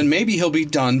trailers, and then maybe he'll be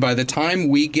done by the time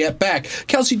we get back.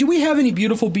 Kelsey, do we have any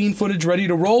beautiful bean footage ready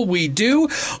to roll? We do.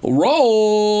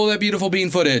 Roll that beautiful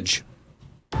bean footage.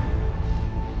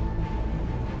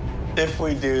 If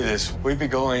we do this, we'd be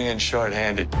going in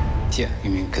short-handed. Yeah, you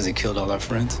mean because he killed all our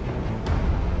friends?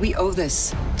 We owe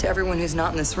this to everyone who's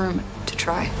not in this room to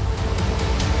try.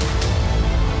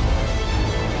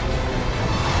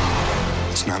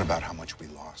 It's not about how much we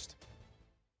lost.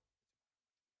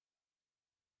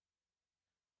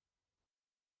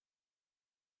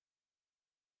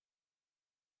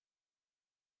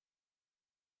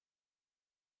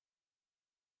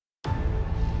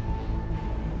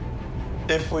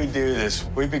 If we do this,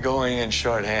 we'd be going in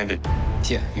short-handed.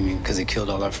 Yeah, you mean because he killed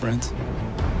all our friends?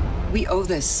 We owe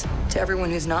this to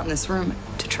everyone who's not in this room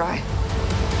to try.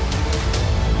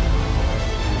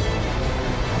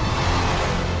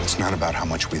 It's not about how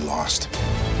much we lost.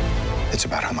 It's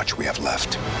about how much we have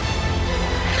left.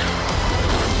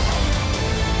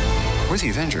 We're the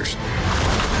Avengers.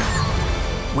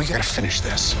 We gotta finish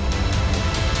this.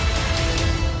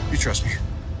 You trust me?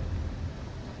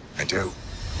 I do.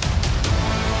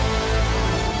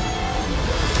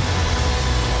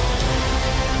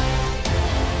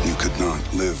 You could not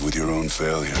live with your own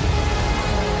failure.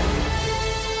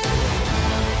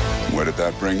 Where did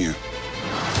that bring you?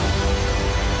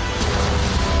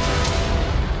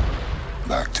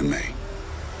 Back to me.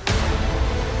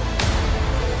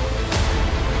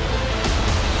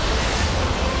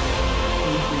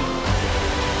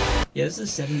 Yeah, this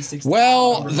is 76.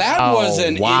 Well, that was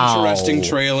an wow. interesting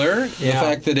trailer. The Yeah.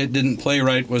 fact that it didn't play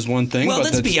right was one thing. Well, but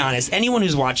let's that's- be honest. Anyone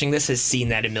who's watching this has seen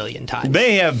that a million times.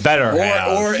 They have better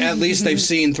have. Or at least they've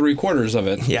seen 3/4 of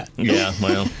it. Yeah. Yeah,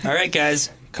 well. All right, guys.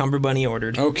 Cumber Bunny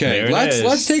ordered. Okay, There it is.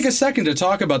 let's take a second to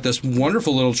talk about this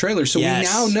wonderful little trailer. So Yes.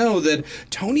 we now know that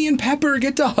Tony and Pepper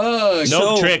get to hug.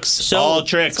 No tricks. All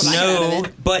tricks. No,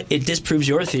 but it disproves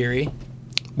your theory.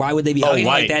 Why would they be hugging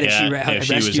like that if she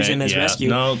rescues him as rescue?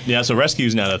 No, yeah, so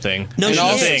rescue's not a thing. No, It's she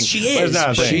a is. thing. She But is. it's not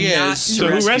a but thing. She not is. to So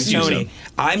who rescue rescues Tony. him?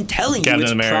 I'm telling Captain you,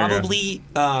 it's America. probably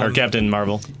Or Captain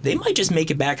Marvel. they might just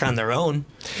make it back on their own.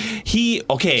 He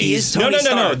is no, Tony no.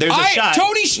 Stark. There's a shot.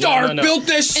 Tony Stark No. built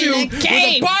this In a suit with a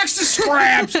cave. box of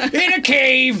scraps in a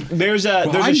cave. There's a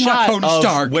I'm not shot Tony of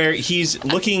Stark. where he's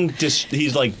looking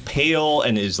he's like pale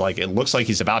and is like, it looks like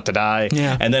he's about to die.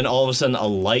 Yeah. And then all of a sudden a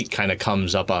light kind of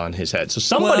comes up on his head. So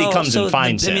somebody comes and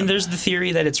finds him. I mean, there's the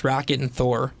theory that it's Rocket and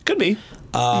Thor. Could be.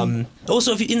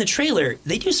 Also, if you, in the trailer,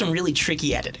 they do some really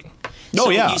tricky editing. Oh, So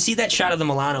yeah. you see that shot of the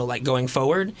Milano like going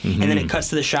forward, and then it cuts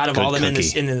to the shot of Good all them in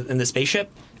cookie. the spaceship.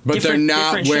 But they're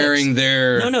not different wearing ships.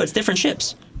 their. No, it's different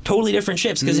ships. Totally different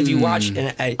ships. Because if you watch,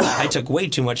 and I took way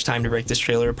too much time to break this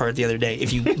trailer apart the other day.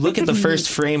 If you look at the first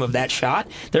frame of that shot,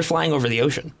 they're flying over the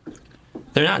ocean.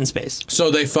 They're not in space.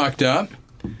 So they fucked up.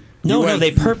 No, went-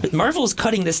 they Marvel's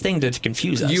cutting this thing to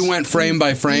confuse us. You went frame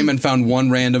by frame and found one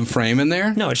random frame in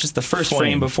there. No, it's just the first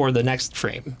frame before the next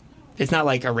frame. It's not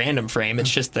like a random frame. It's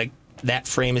just that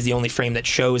frame is the only frame that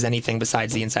shows anything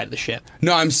besides the inside of the ship.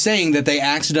 No, I'm saying that they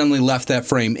accidentally left that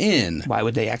frame in. Why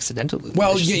would they accidentally?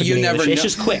 Well, It's just the you beginning of never the It's know.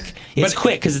 just quick. It's But-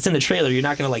 quick because it's in the trailer. You're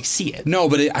not going to see it. No,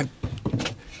 but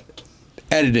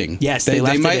editing. Yes, they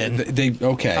left it might, in. They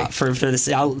okay. For this,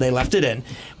 they left it in.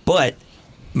 But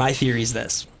my theory is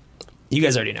this. You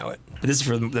guys already know it. But this is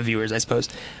for the viewers, I suppose.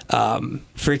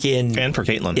 Freaking And for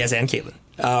Caitlin. Yes, and Caitlin.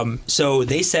 So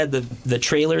they said the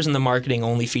trailers and the marketing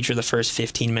only feature the first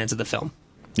 15 minutes of the film.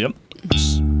 Yep.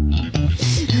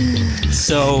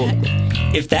 So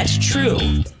if that's true,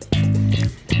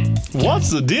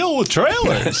 What's the deal with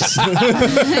trailers? I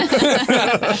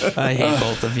hate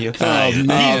both of you.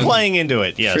 He's playing into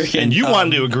it, yes. Freaking, And you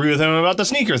wanted to agree with him about the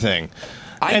sneaker thing.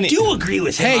 I do agree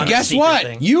with him. Hey, on the guess sneaker what?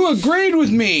 thing. You agreed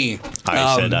with me.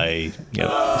 I said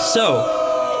yep.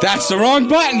 So That's the wrong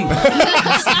button.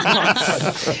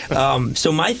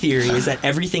 So my theory is that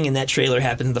everything in that trailer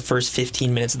happens in the first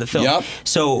 15 minutes of the film. Yep.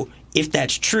 So if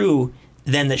that's true,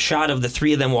 then the shot of the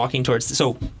three of them walking towards.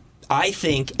 So I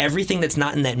think everything that's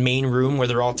not in that main room where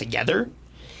they're all together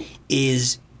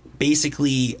is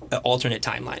basically an alternate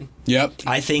timeline. Yep.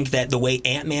 I think that the way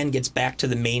Ant-Man gets back to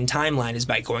the main timeline is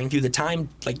by going through the time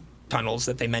tunnels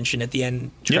that they mentioned at the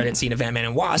end credit scene of Ant-Man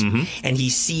and Wasp, and he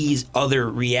sees other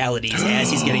realities as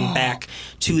he's getting back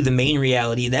to the main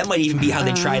reality. That might even be how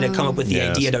they try to come up with the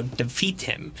Yes. idea to defeat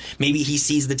him. Maybe he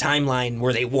sees the timeline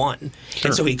where they won,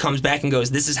 and so he comes back and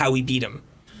goes, "This is how we beat him."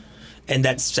 And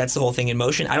that's the whole thing in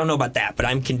motion. I don't know about that, but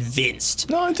I'm convinced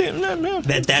No, I think no.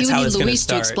 that that's you how need it's going to Luis to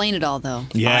start. explain it all, though.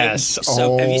 Yes.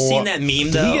 So have you seen that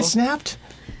meme though? Did he get snapped?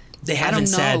 They I haven't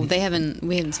don't know. said. We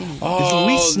haven't seen it. Is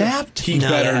Luis snapped? He No,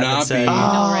 better they haven't not said. be.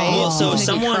 I know, right? Well, so Make me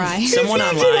someone cry. online. He did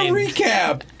a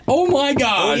recap. Oh my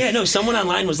God. Oh yeah, no. Someone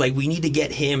online was like, "We need to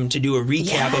get him to do a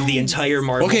recap of the entire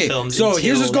Marvel Okay, films." so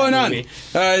here's what's until going that on.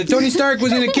 movie. Tony Stark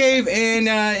was in a cave,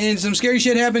 and some scary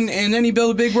shit happened, and then he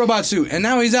built a big robot suit, and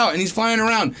now he's out, and he's flying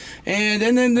around. And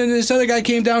then this other guy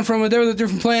came down from a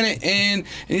different planet, and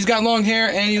he's got long hair,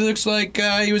 and he looks like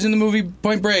he was in the movie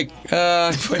Point Break.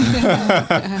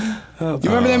 You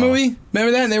remember that movie?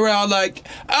 Remember that? And they were all like,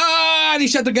 and he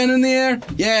shot the gun in the air.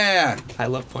 Yeah. I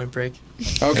love Point Break.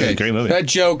 Okay. Great movie. That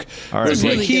joke All right. was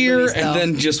Really like good here, movies, and though.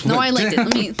 then just No, went I liked it. down.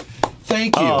 Let me.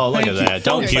 Thank you. Oh, look Thank at you. that.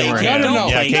 Don't play humor Caitlin. him. No,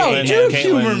 Yeah, play Caitlin, Caitlin. do Caitlin,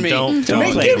 humor me. Don't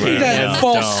Make play give me Caitlin. that No,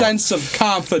 false don't. sense of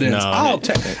confidence. No.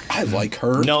 I like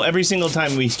her. No, every single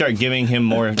time we start giving him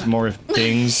more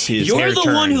things, his hair You're the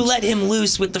one who turns. let him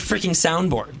loose with the freaking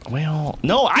soundboard. Well,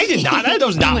 no, I did not. That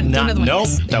was not. Don't do Nope,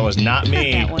 this. that was not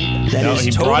me. That one. That No, is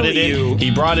he brought it totally in. you.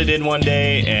 He brought it in one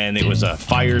day, and it was a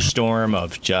firestorm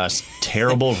of just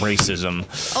terrible racism.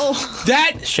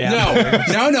 That Shaft.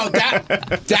 no,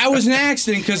 that was an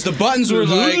accident because the buttons were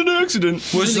like an accident.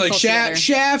 was Really like close together.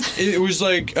 shaft. It was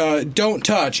like don't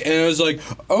touch, and it was like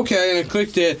okay, and I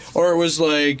clicked it, or it was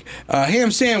like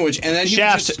ham sandwich, and then he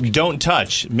Shaft, just, don't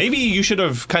touch. Maybe you should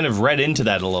have kind of read into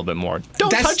that a little bit more. Don't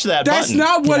touch that That's button.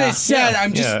 not what Yeah. it said. Yeah.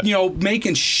 I'm just Yeah.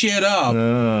 making shit up.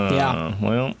 Yeah.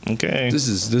 Well, okay. This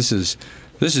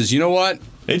is you know what?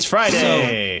 It's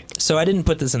Friday. So I didn't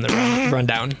put this in the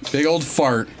rundown, Big old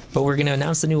fart. but we're going to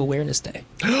announce the new Awareness Day.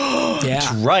 Yeah.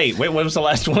 Right. Wait, what was the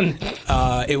last one?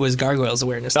 It was Gargoyles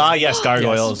Awareness Day. Ah, yes,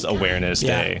 Gargoyles Awareness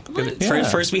Day. Yeah.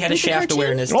 First, we had a With the Shaft cartoon?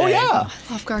 Awareness Day. Oh, yeah.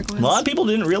 Love gargoyles. A lot of people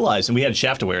didn't realize, and we had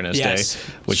Shaft Awareness Yes.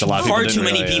 Day, which a lot of people Far didn't too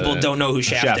many really, people don't know who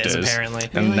Shaft is, apparently.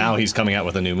 And now he's coming out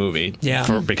with a new movie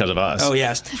because of us. Oh,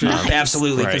 yes.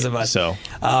 Absolutely, because of us. So,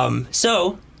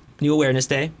 So, new Awareness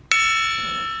Day.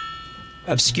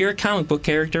 Obscure comic book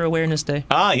character Awareness Day.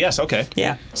 yes, okay.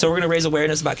 Yeah. So we're going to raise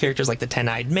awareness about characters like the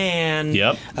Ten-Eyed Man.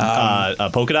 Yep.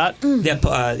 Polka Dot?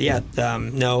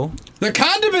 No. The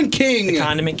Condiment King. The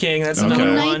Condiment King. That's Okay. another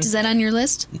Moon one. Knight, is that on your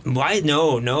list? Why?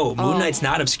 No. Moon Knight's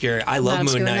not obscure. I love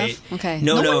Not Moon obscure Knight. enough? Okay.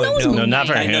 No, No one knows no. Moon No, not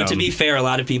for I know, him. to be fair, a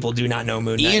lot of people do not know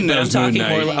Moon Knight. Ian but knows I'm talking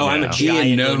Moon more. Knight. I'm a Yeah. giant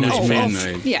Ian knows Moon Knight Moon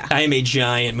fan. Knight. Yeah. I am a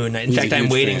giant Moon Knight. In He's a fact, I'm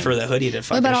huge waiting fan. for the hoodie to What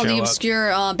fucking about all show the up.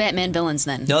 obscure Batman villains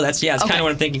then? No, that's kind Okay. of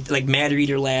what I'm thinking. Like Mad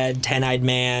Eater Lad, Ten-Eyed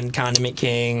Man, Condiment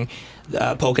King,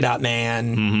 Polka Dot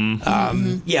Man.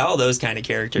 Yeah, all those kind of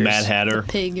characters. Mad Hatter.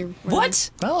 Pig or What?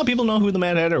 Well, a lot of people know who the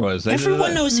Mad Hatter was.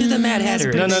 Everyone knows who the Mad Hatter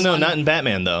is. No, not in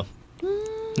Batman, though.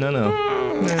 No. I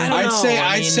don't I'd know. say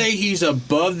I I'd mean, say he's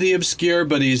above the obscure,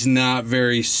 but he's not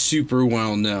very super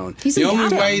well known. He's the in only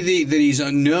Gotham. way that he's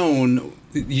unknown.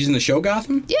 He's in the show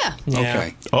Gotham. Yeah. Yeah.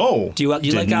 Okay. Oh. Do you like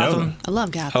didn't know Gotham? I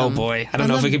love Gotham. Oh boy, I don't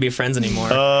know if love- we could be friends anymore.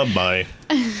 Bye.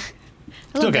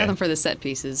 I love okay. Gotham for the set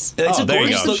pieces. It's a there you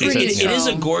gorgeous go. looking. She It said is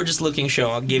a so. gorgeous looking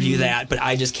show. I'll give you that, but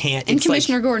I just can't. And It's like,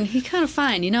 Commissioner Gordon, he kind of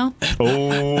fine, you know?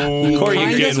 Oh. Corey, you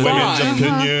Kind get of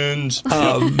women's fine.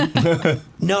 opinions.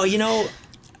 no,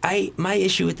 my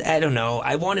issue with I don't know.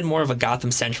 I wanted more of a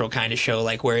Gotham Central kind of show,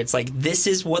 like where it's like this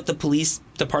is what the police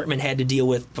department had to deal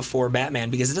with before Batman,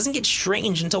 because it doesn't get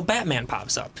strange until Batman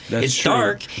pops up. That's it's true.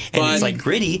 dark and But- it's like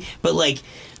gritty, but like.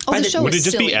 Oh, by the show Would is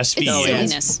it just be silly. SVU?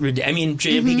 It's silliness. I mean,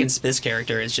 Jim Higgins Smith's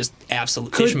character is just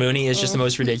absolute. Could- Fish Mooney is just the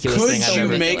most ridiculous Could thing I've you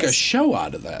ever. make a ridiculous. show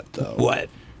out of that though? What?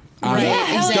 Right.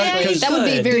 Yeah, exactly. That would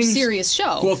be a very Things- serious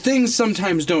show. Well, things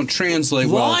sometimes don't translate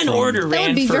well. Law and from- Order That ran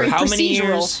would be for very how many procedural.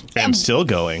 years? And still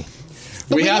going.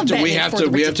 But We have love to Batman for the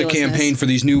ridiculousness. campaign for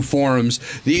these new forums.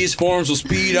 These forums will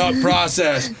speed up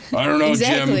process. I don't know,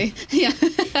 Exactly. Jim.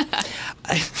 Yeah.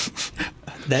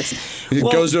 That's It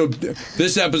well, goes to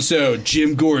this episode.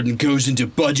 Jim Gordon goes into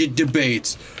budget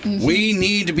debates. We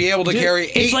need to be able to carry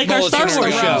it's 8 like our bullets Star in our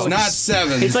Wars guns, show. not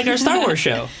 7. It's like our Star Wars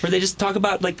show where they just talk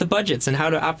about like the budgets and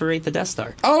how to operate the Death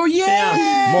Star. oh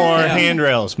yeah. More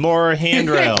handrails. More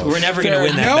handrails. We're never going There to are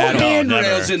win that no battle.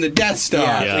 handrails never. in the Death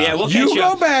Star. Yeah, we'll catch You go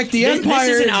up. back. The Empire.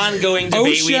 This is an ongoing debate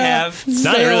we OSHA have. It's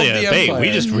not failed really a the debate. Empire.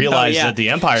 We just realized Oh, yeah. that the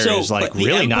Empire So, is like but the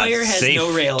really not Empire has safe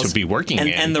no rails, to be working in.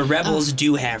 and the rebels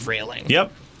do have railing.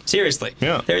 Yep. Seriously.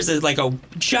 Yeah. There's like a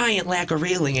giant lack of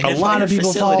railing in A lot of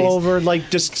people facilities. fall over like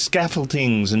just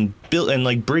scaffoldings and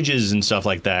like bridges and stuff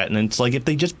like that. And it's like if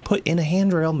they just put in a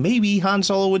handrail, maybe Han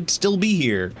Solo would still be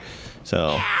here.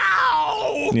 So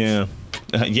yeah,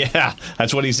 yeah,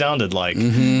 that's what he sounded like.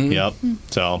 Yep.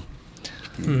 So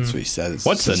That's what he said.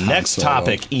 what's the It's Han next Solo.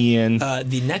 topic, Ian?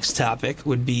 The next topic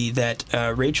would be that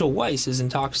Rachel Weisz is in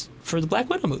talks for the Black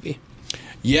Widow movie.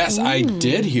 Yes, I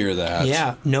did hear that.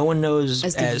 Yeah, no one knows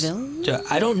As the villain?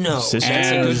 I don't know. Sister? That's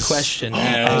a good As- question.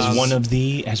 as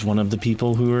one of the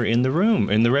people who are in the room,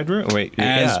 in the red room. Wait,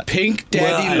 As yeah. Pink Well,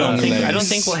 Daddy I don't think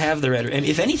Longlegs. we'll have the red. And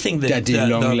if anything, the Daddy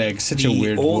Longlegs, such a the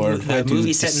weird old, word. The Why do movie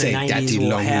you set in say the 90s Daddy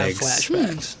will have Longlegs?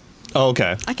 flashbacks. Oh,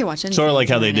 okay. I could watch anything. Sort of like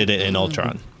how they on did it in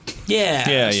Ultron. Yeah,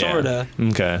 Yeah, sorta,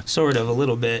 Okay. sort of, a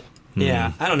little bit.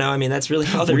 Yeah, I don't know. I mean, that's really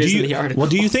all there is in the article. Well,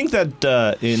 do you think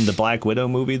that in the Black Widow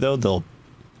movie though they'll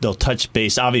touch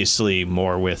base obviously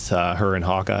more with her and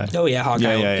Hawkeye? Oh yeah, Hawkeye.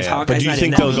 Yeah, yeah, If yeah. Hawkeye's But do you not think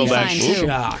in that they'll go movie, back? Fine, too.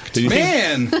 Shocked. Do you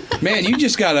think, Man, you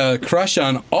just got a crush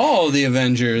on all the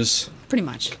Avengers. Pretty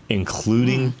much.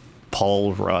 including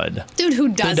Paul Rudd? Dude, who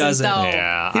doesn't, doesn't? though?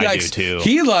 Yeah, He I likes, do too.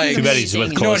 He likes. Too bad he's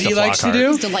with You You know what he Calista likes to Flockhart. do?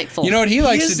 He's delightful. You know what he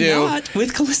likes He to is do? not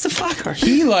with Calista Flockhart.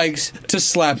 He likes to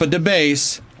slap a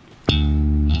debase.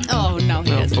 Oh, no,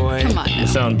 he doesn't. boy. Come on now.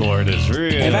 Soundboard is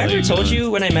really. Have I ever told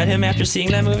you when I met him after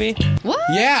seeing that movie? What?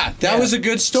 Yeah, that was a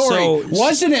good story, So-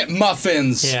 wasn't it,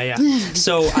 Muffins? Yeah.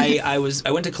 So I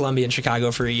went to Columbia in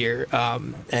Chicago for a year,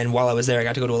 and while I was there, I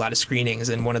got to go to a lot of screenings,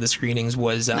 and one of the screenings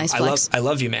was Nice I flex.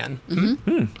 Love You Man.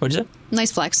 Mm-hmm. What'd you say?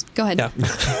 Nice flex. Go ahead. Yeah.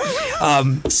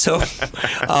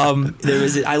 There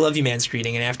was a I Love You Man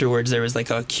screening, and afterwards there was like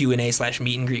a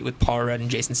Q&A/meet and greet with Paul Rudd and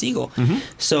Jason Segel.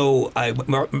 So I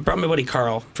brought my buddy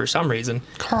Carl for some reason.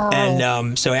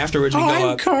 And so afterwards we go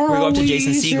up to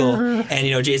Jason Segel,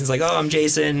 and Jason's like, "Oh, I'm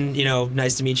Jason.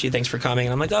 Nice to meet you. Thanks for coming."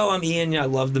 And I'm like, "Oh, I'm Ian. I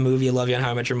love the movie. I love you on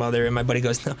How I Met Your Mother." And my buddy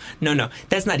goes, "No,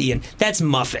 that's not Ian. That's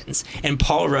Muffins." And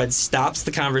Paul Rudd stops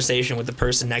the conversation with the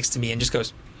person next to me and just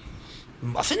goes,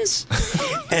 "Muffins?"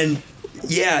 And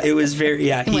yeah, it was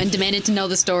very And demanded to know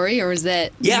the story, or was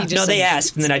that? Yeah, no, they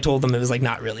asked, and then I told them it was like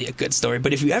not really a good story.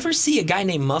 But if you ever see a guy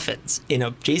named Muffins in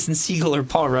a Jason Segel or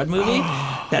Paul Rudd movie,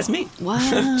 that's me.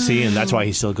 Wow. See, and that's why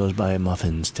he still goes by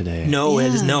Muffins today. No,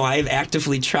 I've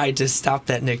actively tried to stop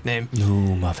that nickname. No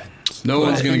Muffins. No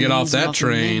one's going to get off that Muffin.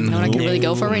 train. You know what I could really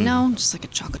go for right now? Just like a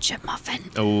chocolate chip muffin.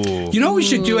 Oh. You know what we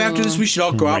should do after this? We should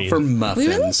all go out for We muffins.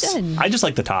 really should. I just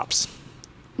like the tops.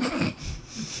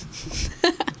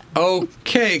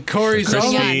 Okay, Corey's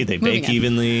Crispy, all. they Moving bake on.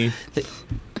 evenly.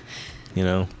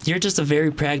 You're just a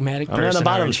very pragmatic person. I'm not a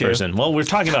bottoms aren't you? person. Well, we're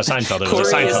talking about Seinfeld. It was a Corey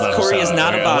Seinfeld episode. Corey is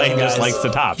not a bottom. Elaine just guys. likes the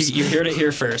tops. You heard it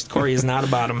here first. Corey is not a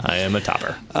bottom. I am a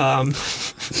topper.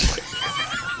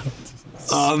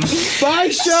 Bye,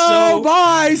 show.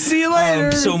 Bye. See you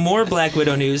later. So more Black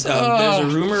Widow news. There's a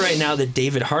rumor right now that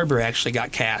David Harbour actually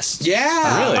got cast.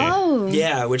 yeah. Really? Oh.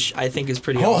 Yeah, which I think is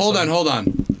pretty Hold awesome.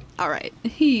 on. All right.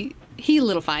 He a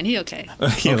little fine. He okay.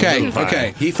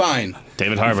 Okay. He fine.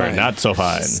 David Harbour, Fine. not so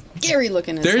fine. Scary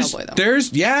looking as Hellboy though.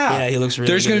 Yeah, he looks really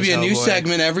There's good going to be as a new Hellboy.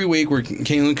 segment every week where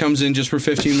Caitlin comes in just for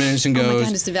 15 minutes and Oh my goes, god,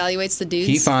 just evaluates the dudes.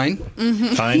 he fine.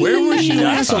 Fine. Where was she Not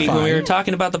last so week when we fine. were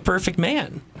talking about The Perfect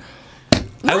Man?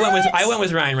 I went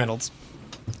with Ryan Reynolds.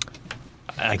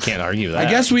 I can't argue that. I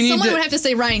guess we need Someone to. would have to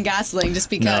say Ryan Gosling just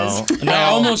because. No. I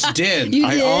almost did. You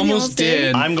I did? You almost almost did?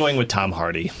 did. I'm going with Tom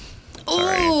Hardy.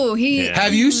 Oh, he. Yeah.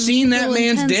 Have you seen that little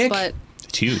man's intense, dick? But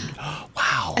It's huge.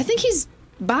 Wow. I think he's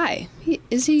bi.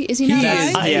 Is he not He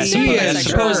is. bi? Yeah, He is.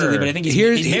 supposedly, but I think he's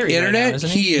Here's married the right internet. now, isn't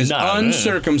he is No,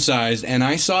 uncircumcised, and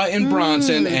I saw it in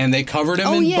Bronson, and they covered him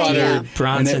Oh, in yeah, butter, yeah. and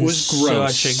Bronson's it was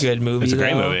gross. such a good movie. It's a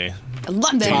great though. movie. I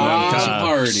love that. Tom movie.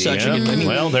 Hardy. Such a Yeah. good movie.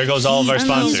 Well, there goes all of our He's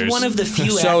sponsors. one of the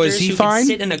few So is actors he who fine? can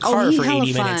sit in a car he for 80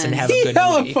 hella minutes and fine. have a He good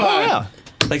hella movie. fine. Oh, yeah.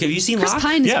 Like, have you seen Chris Locke?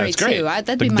 Pine is Yeah, great it's great. too. That'd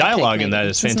The be my dialogue pick, in maybe. that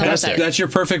is Since another fantastic. type. That's your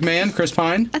perfect man, Chris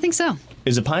Pine? I think so.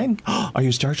 Is it Pine? Are you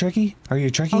a Star Trekkie? Are you a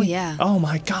Trekkie? Oh, yeah. Oh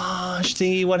my gosh.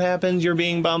 See what happens? You're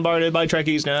being bombarded by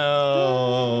Trekkies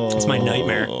now. It's my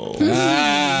nightmare.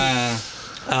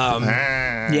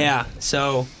 Yeah,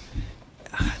 so,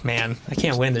 man, I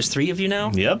can't win. There's 3 of you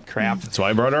now? Yep. Crap. That's why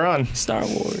I brought her on. Star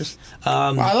Wars.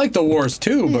 I like the wars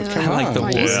too, but Yeah. come I like on. the I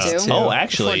wars. used to. Oh,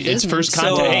 actually, Before it's Disney. First So-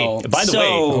 Contact. Hey, by the way,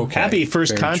 okay. happy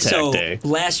First Very Contact So, Day.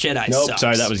 Last Jedi Nope, sucks.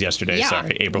 sorry, that was yesterday. Yeah.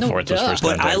 Sorry, April No, 4th was duh. First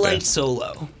But Contact I liked Day.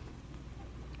 Solo.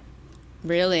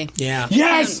 Really? Yeah.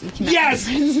 Yes! You cannot- Yes!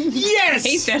 I hate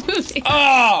Yes! that movie.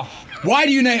 Oh! Why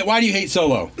do you hate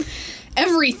Solo?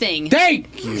 Everything.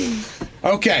 Thank you.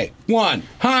 Okay, 1.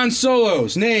 Han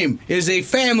Solo's name is a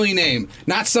family name,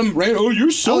 not some you're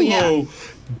Solo. yeah.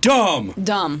 Dumb.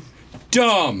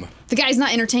 Dumb. The guy's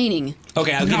not entertaining.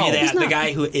 Okay, I'll give No. you that. He's The not.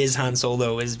 guy who is Han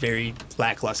Solo is very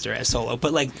lackluster as Solo.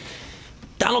 But, like,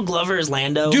 Donald Glover as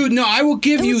Lando. Dude, no, I will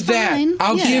give It you was that. fine.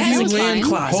 I'll Yeah, give it you was fine.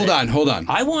 Closet. Hold on.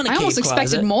 I want a I almost Kate expected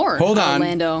Closet. more. Hold out of on.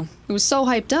 Orlando. It was so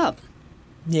hyped up.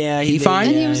 Yeah, He did, fine?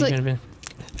 Yeah, And he was like- could've been.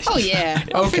 Oh yeah.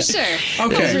 Okay. For sure.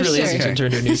 Okay. This For really sure. is going to turn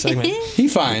into a new segment. He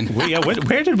fine.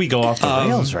 Where did we go off the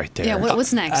rails right there? Yeah.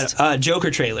 What's next? Joker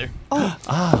trailer.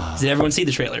 Oh. Did everyone see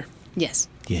the trailer? Yes.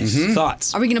 Yes.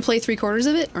 Thoughts? Are we gonna play 3/4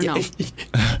 of it or no?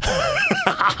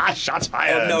 Shots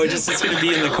fired. No, it's going to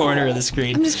be in the corner of the I'm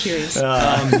screen. just curious.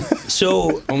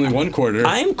 So Only 1/4.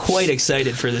 I'm quite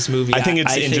excited for this movie. I think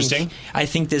it's interesting. I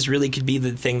think this really could be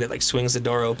the thing that like swings the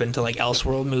door open to like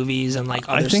Elseworld movies and like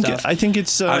other stuff. I think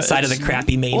it's outside of it's- the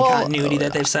crappy main well, continuity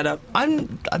that they've set up.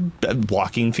 I'm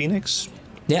Joaquin Phoenix.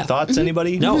 Yeah. Thoughts,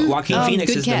 anybody? No, Joaquin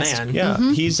Phoenix good is cast. the man.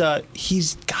 Yeah,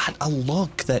 he's got a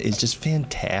look that is just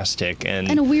fantastic,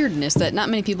 And a weirdness that not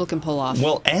many people can pull off.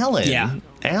 well,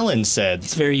 Alan said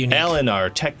It's very unique. Alan, our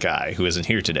tech guy who isn't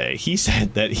here today, he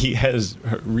said that he has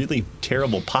really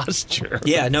terrible posture.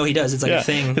 Yeah, no, he does. It's like Yeah, a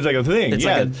thing. It's like a thing. It's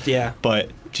yeah. like a- yeah.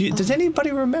 But does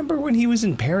anybody remember when he was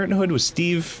in Parenthood with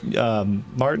Steve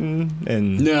Martin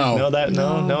and No. that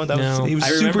No. was he was I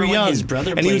remember super when young his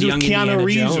brother and he was played with young Keanu Indiana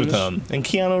Reeves with Jones. him, and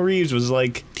Keanu Reeves was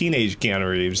like teenage Keanu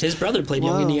Reeves. His brother played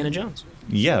young Whoa. Indiana Jones.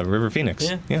 Yeah, River Phoenix.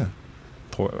 Yeah. Yeah.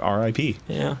 Poor R.I.P.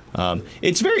 Yeah.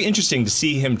 It's very interesting to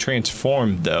see him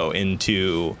transform though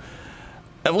into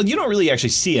Well, you don't really actually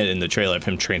see it in the trailer of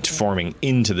him transforming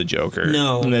into the Joker.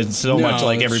 No. And it's so much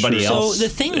like everybody else So the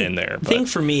thing, in there. thing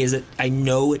for me is that I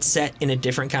know it's set in a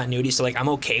different continuity, so like I'm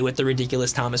okay with the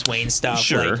ridiculous Thomas Wayne stuff.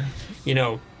 Sure. Like, you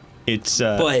know, It's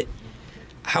but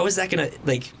how is that gonna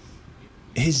like?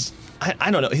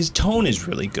 I don't know. His tone is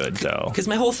really good though. Because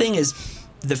my whole thing is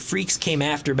the freaks came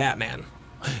after Batman.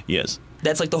 Yes.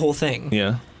 That's like the whole thing.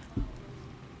 Yeah.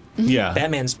 Yeah.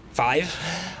 Batman's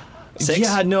 5, 6.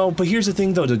 Yeah, no, but here's the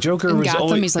thing though. The Joker In was Gotham,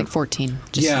 always he's like 14.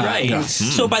 Yeah. Right. Yeah.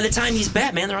 So by the time he's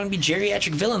Batman, there are going to be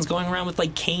geriatric villains going around with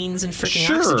like canes and freaking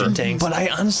sure, oxygen tanks. but I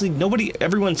honestly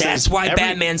everyone says That's why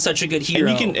Batman's such a good hero.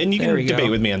 And you There we can debate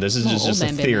go. with me on this. This is just a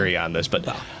Batman. theory on this, but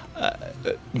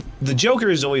the Joker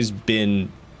has always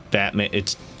been Batman.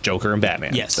 It's Joker and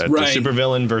Batman. Yes. The Right.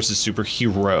 supervillain versus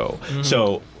superhero.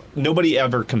 So nobody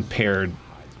ever compared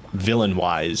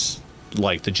villain-wise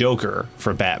like the Joker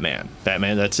for Batman.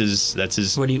 Batman, that's his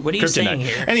What are you kryptonite. saying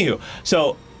here? Anywho,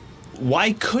 so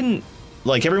why couldn't,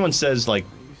 like, everyone says like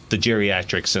the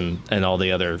geriatrics and all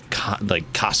the other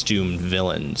costumed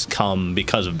villains come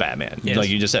because of Batman, Yes. like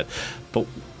you just said. But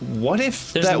what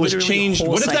if There's that was literally changed?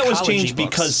 whole What if that was psychology changed books.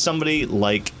 because somebody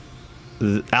like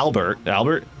Albert,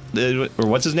 or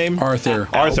what's his name? Arthur.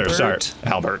 Arthur, Albert? sorry,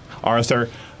 Albert. Arthur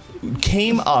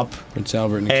came up Prince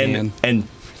Albert in a can.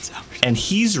 and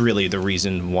he's really the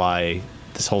reason why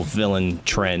this whole villain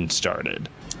trend started.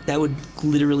 That would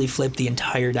literally flip the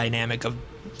entire dynamic of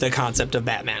the concept of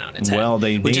Batman on its head. Well,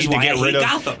 they which need is to why get I rid hate of.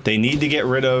 Gotham. They need to get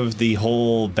rid of the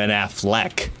whole Ben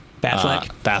Affleck. Batfleck?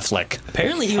 Batfleck.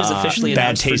 Apparently, he was officially bad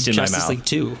announced taste for in my Justice mouth. League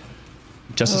 2.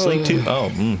 Justice League 2? Oh,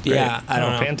 great. Yeah, I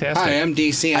don't know. Fantastic. Hi, I'm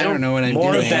DC. I don't know what I'm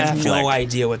more doing. They have Batfleck. no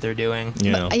idea what they're doing.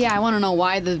 You know. Yeah, I want to know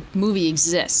why the movie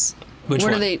exists. Which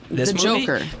what one? are they? This the movie?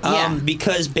 Joker. Yeah.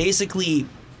 Because basically,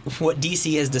 what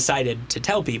DC has decided to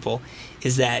tell people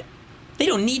is that they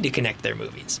don't need to connect their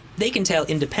movies. They can tell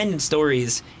independent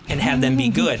stories and have them be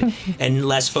good and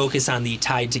less focus on the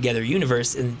tied together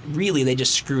universe. And really, they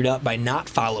just screwed up by not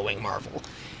following Marvel.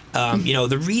 You know,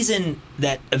 the reason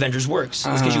that Avengers works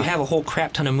is because you have a whole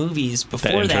crap ton of movies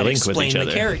before that interlink with explain each the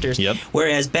other. characters. Yep.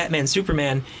 Whereas Batman,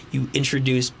 Superman, you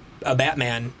introduce a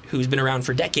Batman who's been around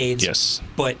for decades. Yes.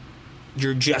 But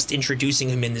you're just introducing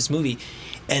him in this movie.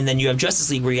 And then you have Justice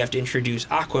League where you have to introduce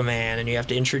Aquaman and you have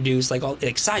to introduce like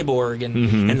Cyborg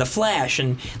and the Flash,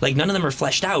 and like none of them are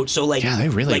fleshed out. So like Yeah, they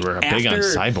really like, were big on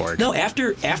Cyborg. No,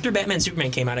 after Batman and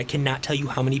Superman came out, I cannot tell you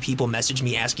how many people messaged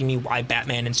me asking me why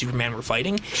Batman and Superman were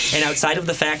fighting. And outside of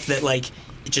the fact that like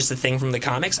it's just a thing from the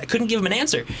comics, I couldn't give them an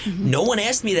answer. No one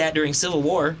asked me that during Civil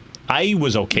War. I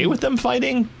was okay with them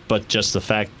fighting, but just the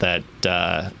fact that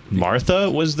Martha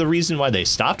was the reason why they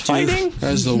stopped fighting.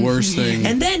 That's the worst thing.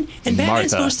 And Batman's Martha.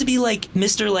 supposed to be like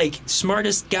Mr. like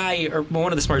smartest guy or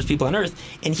one of the smartest people on Earth,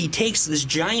 and he takes this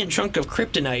giant chunk of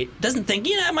kryptonite, doesn't think,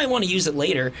 I might want to use it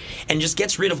later, and just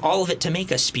gets rid of all of it to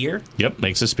make a spear. Yep,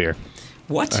 makes a spear,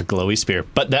 What? a glowy spear.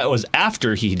 But that was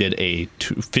after he did a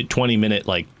 20-minute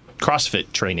like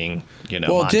CrossFit training,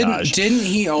 well, montage. didn't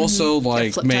he also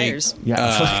like flip make tires.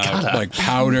 like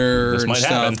powder This and might stuff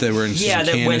happen. that were in Yeah,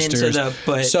 that went into canisters? the.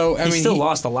 But so I he mean, still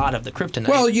lost a lot of the kryptonite.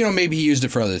 well, maybe he used it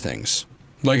for other things,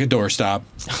 like a doorstop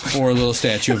or a little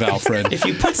statue of Alfred. if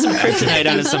you put some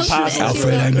kryptonite on some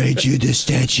pasta, I made you the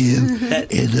statue.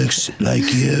 It looks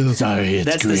like you. Sorry, it's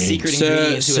that's green. the secret Sir,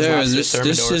 ingredient to his lobster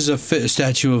this thermidor. is a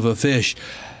statue of a fish.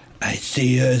 I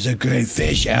see you as a great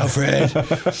fish, Alfred. All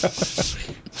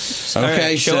right,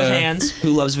 Okay, show so of hands.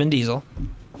 Who loves Vin Diesel?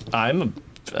 I'm.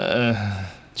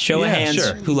 Show of Yeah, hands.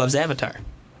 sure. Who loves Avatar?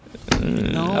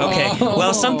 No. Okay.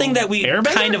 Well, something that we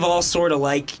Airbender? kind of all sort of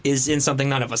like is in something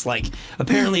none of us like.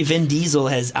 Apparently, Vin Diesel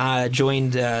has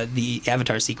joined the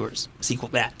Avatar sequels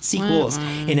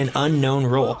in an unknown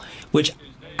role, which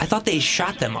I thought they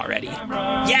shot them already.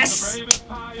 Yes.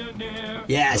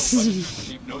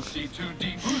 Yes.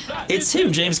 It's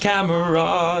him, James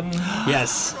Cameron.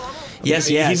 Yes. Yes.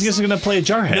 He's just gonna play a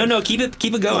jarhead. No, keep it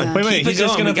going. Wait, Keep it he's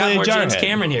just going. gonna We got play a more James jarhead.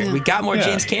 Cameron here. We got more Yeah.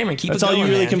 James Cameron. Keep That's it all going.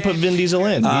 you really man. can put Vin Diesel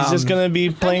in. He's just gonna be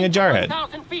playing a jarhead.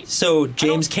 So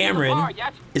James Cameron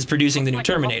is producing the new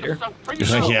Terminator.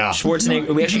 Yeah.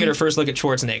 Schwarzenegger. We actually get our first look at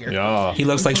Schwarzenegger. Yeah. He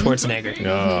looks like Schwarzenegger.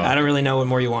 Yeah. I don't really know what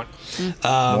more you want.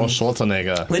 More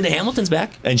Schwarzenegger. Linda Hamilton's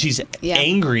back. And she's Yeah.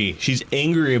 angry. She's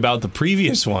angry about the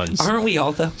previous ones. Aren't we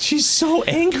all though? She's so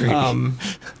angry.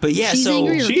 But yeah, She's so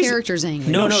angry or she's- character's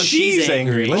angry? no, she's she's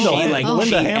angry. angry. Linda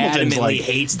Linda Hamilton's adamantly like,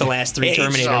 hates the last 3 hates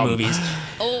Terminator them. movies.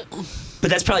 But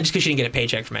that's probably just because she didn't get a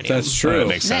paycheck from any of them. That's true. That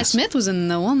makes Matt sense. Smith was in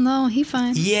the one though. He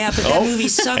fine. Yeah, but that movie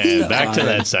sucked. And though. back to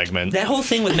that segment. That whole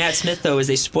thing with Matt Smith, though, is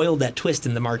they spoiled that twist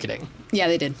in the marketing. Yeah,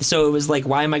 they did. So it was like,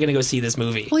 why am I going to go see this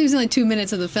movie? Well, he was in like 2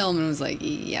 minutes of the film and was like,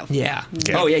 yeah. Yeah.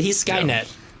 Okay. Oh, yeah, he's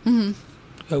Skynet.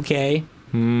 Mm-hmm. Okay.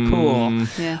 Cool.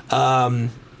 Yeah.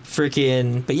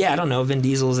 Freaking. But yeah, I don't know. Vin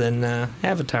Diesel's in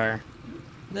Avatar.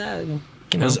 You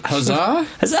know. Huzzah!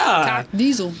 Huzzah!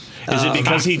 Diesel. Is it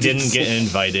because he didn't get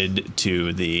invited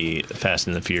to the Fast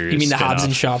and the Furious? You mean the spin-off? Hobbs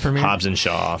and Shaw premiere? Hobbs and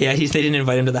Shaw. Yeah, they didn't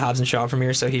invite him to the Hobbs and Shaw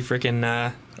premiere, so he freaking.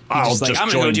 I'll just like, just I'm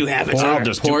going to go join- do Avatar. I'll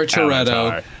just Poor do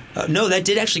Toretto. Avatar. No, that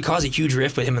did actually cause a huge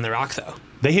rift with him and The Rock, though.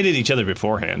 They hated each other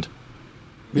beforehand.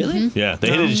 Really? Yeah, they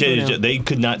No, hated each no. other. They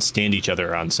could not stand each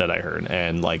other on set. I heard,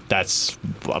 and like that's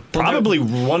probably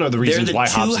one of the They're reasons the why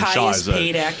two Hobbs and Shaw highest is a.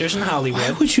 paid actors in Hollywood.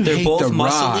 Why would you They're hate both The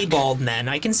muscly Rock? bald men.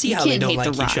 I can see You how they can't don't hate like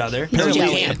The each Rock. other. He's No, you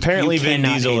jelly. can't. Apparently, You Vin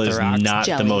cannot Diesel hate is The Rock. not the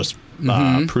Jelly. most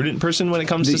prudent person when it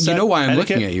comes to You set know why I'm etiquette.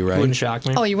 looking at you, right? Wouldn't shock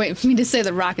me. Oh, you're waiting for me to say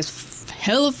The Rock is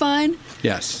hella fine?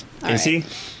 Yes. All Is right.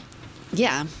 he?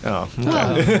 Yeah. Oh,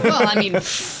 Well, I mean,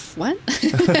 what?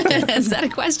 Is that a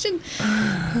question?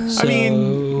 I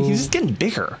mean, he's just getting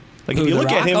bigger. Like Who, if you The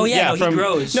look at Rock? him, Oh, yeah, no, he from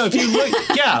grows. no, if you look,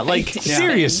 like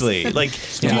seriously, like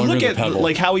if No you longer look the at pebble.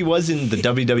 like how he was in the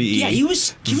WWE, Yeah, he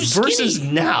was versus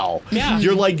skinny. now. Yeah.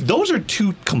 You're like those are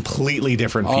two completely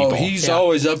different people. Oh, he's Yeah.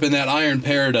 always up in that iron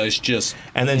paradise, just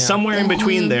and then Yeah. somewhere in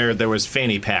between there was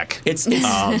Fanny Pack. It's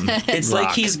like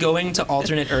Rock. he's going to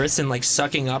alternate Earths and like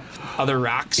sucking up other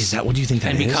rocks. Is that what you think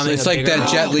that and is? becoming it's a like bigger that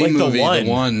rock. Jet Li Like movie, the the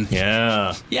one.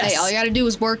 Yeah. Yes. Hey, all you got to do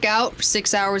is work out for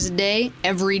 6 hours a day,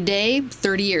 every day,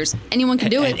 30 years. Anyone can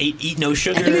do and it. eat no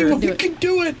sugar. Anyone Do it. can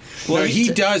do it. Well, no, he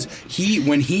he- does.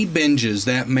 When he binges,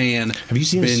 that man Have you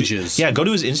seen his- binges. Yeah, go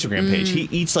to his Instagram page. He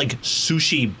eats like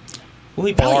sushi. Well,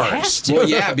 he probably Bars. has to. Well,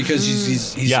 yeah, because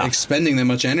he's Yeah. expending that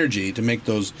much energy to make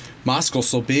those muscles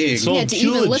so big. So- Yeah, to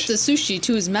even huge. lift the sushi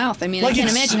to his mouth. I mean, Like, I can't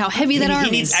it's- imagine how heavy that arm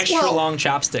He needs is. extra long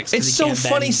chopsticks. 'cause It's he so can't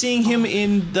funny bend. seeing him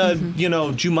in the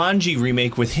Jumanji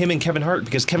remake with him and Kevin Hart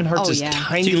because Kevin Hart's Oh, this yeah.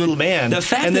 tiny little man. The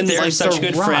fact and that then they're like, such The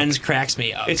good Rock. friends cracks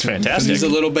me up. It's 'Cause fantastic. he's a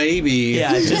little baby.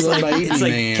 Yeah, it's just like baby it's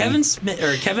like man. Kevin Smith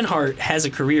or Kevin Hart has a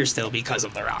career still because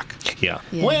of The Rock. Yeah.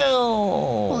 Yeah.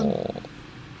 Well,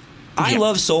 I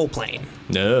love Soul Plane,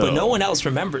 no. but no one else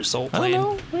remembers Soul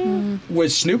Plane.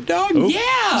 With Snoop Dogg.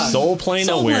 Yeah, Soul Plane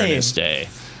Soul Awareness Plane. Day.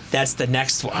 That's the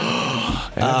next one.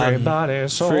 Everybody,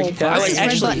 Soul Freak- Plane. I was Press the red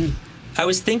actually button. I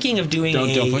was thinking of doing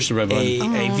Don't push the red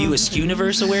button. a View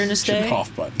Askew-niverse Awareness Day.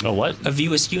 Off button. Oh, what? A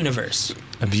View Askew-niverse.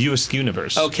 A View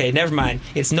Askew-niverse. Okay, never mind.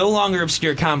 It's no longer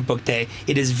Obscure Comic Book Day.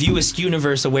 It is View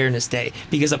Askew-niverse Awareness Day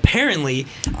because apparently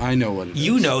I know what it is.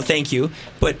 you know, thank you,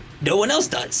 but no one else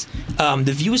does. The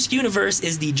View Askew-niverse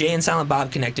is the Jay and Silent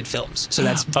Bob connected films. So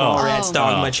that's Mallrats, Oh.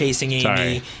 Dogma, Oh. Chasing Amy.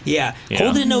 Sorry. Yeah. Yeah.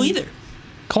 Cole didn't know either.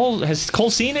 Has Cole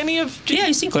seen any of? Yeah,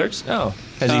 he's seen Clerks. Oh,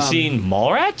 has he seen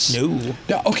Mallrats? No.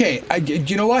 No, okay,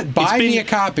 you know what? Buy me a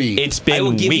copy. It's been I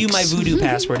will give you weeks. my Voodoo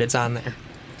password. It's on there.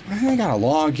 I gotta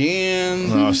log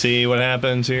in. Oh, see what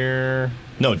happens here.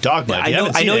 No, Dogma. If you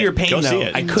haven't I seen know it, your pain, go see though.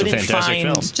 it. I It's a couldn't fantastic find-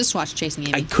 film. Just watch Chasing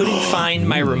Amy. I couldn't find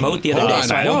my remote the other Hold day, on,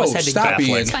 so I whoa, almost had to stop get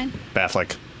Ian. It's fine.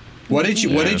 Batfleck. What did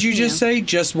you just Yeah. say?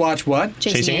 Just watch what?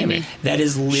 Chasing Amy. That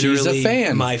is She's a literally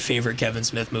fan. my favorite Kevin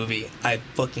Smith movie. I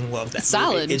fucking love that. It's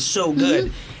solid. Movie. It's so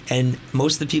good. And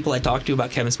most of the people I talk to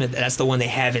about Kevin Smith, that's the one they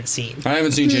haven't seen. I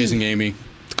haven't seen Chasing Amy.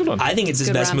 It's a good one. I think it's his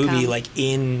Good best rom-com. movie, like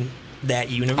in that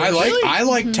universe. I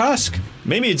like Tusk.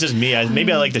 Maybe it's just me.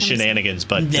 Maybe I like the shenanigans,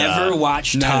 but Never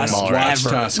watched no, Tusk watch ever.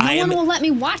 Tusk. I No am. one will let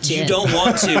me watch it. You don't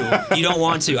want to. You don't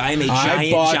want to. I am a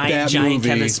I bought that giant movie.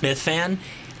 Kevin Smith fan.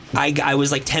 I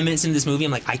was like 10 minutes into this movie.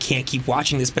 I'm like, I can't keep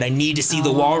watching this, but I need to see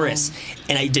the Walrus,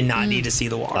 and I did not need to see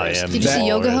the Walrus. I am. Did you see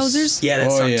Yoga Walrus. Hosers? Yeah, that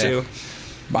Oh, sucked yeah. too.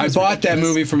 I bought that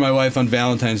movie for my wife on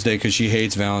Valentine's Day because she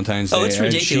hates Valentine's Day. Oh, it's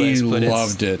ridiculous, And but she it's-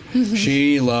 loved it.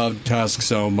 She loved Tusk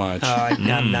so much. No,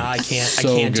 I can't.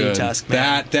 So I can't good. do Tusk,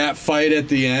 man. That fight at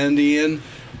the end, Ian.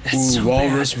 Ooh, so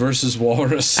Walrus bad. versus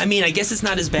Walrus. I mean, I guess it's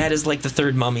not as bad as like the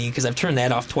third Mummy because I've turned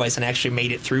that off twice and actually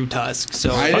made it through Tusk.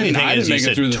 So I Funny didn't thing is, you make it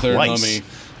said through the third twice. Mummy.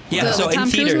 yeah, The so in Tom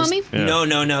Cruise theaters. Mummy? Yeah. No,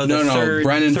 No, the no, third,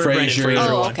 Brendan third Fraser,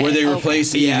 Oh, one. okay. where they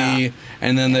replaced Yeah. Edie,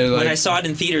 and then they're like, When I saw it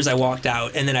in theaters, I walked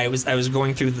out, and then I was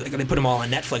going through. They put them all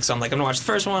on Netflix, so I'm like, I'm gonna watch the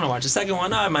first one, I'll watch the second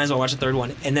one. Oh, I might as well watch the third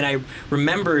one. And then I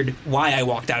remembered why I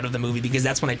walked out of the movie because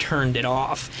that's when I turned it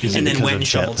off, Is it and then because went of and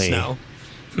Jet shoveled Li? snow.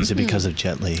 Is it because of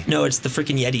Jet Li? No, it's the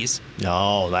freaking Yetis.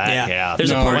 No, that yeah.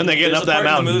 There's a part when they get there's up a that part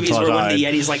mountain, in the movies where one of the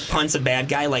Todd. Yetis like punts a bad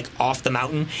guy like off the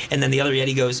mountain, and then the other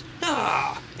Yeti goes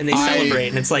and they celebrate,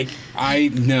 and it's like, I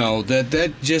know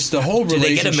that just the whole do they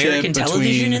relationship get American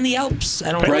television between in the Alps?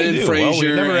 I don't know. Brendan do. Well, we've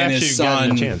Fraser never and actually his gotten a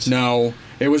son. chance. No,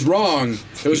 it was wrong.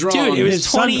 It was wrong. Dude, it was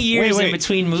His 20 son- years wait. in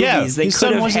between movies. Yeah, They his could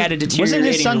son have wasn't- had a Wasn't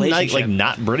deteriorating his son relationship.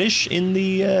 not British in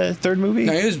the third movie?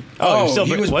 No, he was, he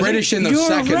he was was British in the You're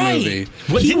second right. movie.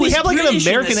 What, He didn't he was have like an British in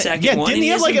the American? second Yeah, one, didn't and he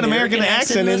have has like an American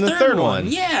accent in the third one?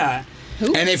 Yeah.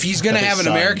 And if he's going to That's have his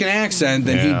an son. American accent,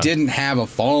 then Yeah. he didn't have a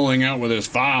falling out with his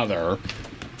father.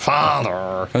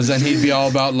 Father. Because then he'd be all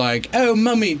about like, oh,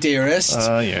 mummy dearest.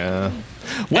 Yeah.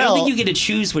 I don't Well, think you get to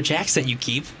choose which accent you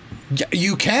keep.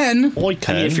 You can. I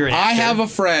can. I mean, if you're an I actor. have a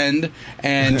friend,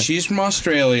 and she's from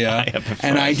Australia, have a friend.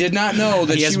 and I did not know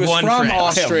that He she has was one from friend. I have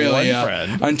Australia one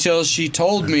friend. until she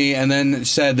told me, and then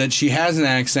said that she has an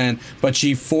accent, but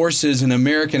she forces an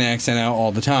American accent out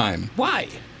all the time Why?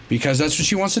 because that's what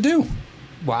she wants to do.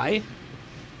 Why?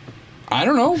 I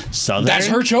don't know. Southern. That's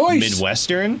her choice.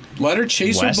 Midwestern. Let her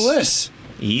chase West. her bliss.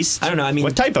 East. I don't know, I mean-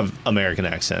 what type of American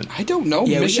accent? I don't know.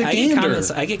 Yeah,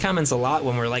 Michigander. I get comments a lot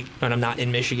when I'm not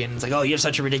in Michigan. It's like, oh, you have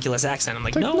such a ridiculous accent. I'm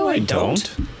like, Like, no, I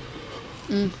don't.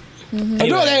 I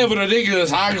don't have a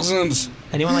ridiculous accent.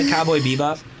 Anyone like Cowboy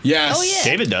Bebop? Yes. Oh, yeah.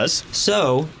 David does.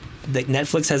 So,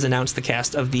 Netflix has announced the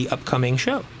cast of the upcoming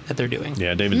show that they're doing.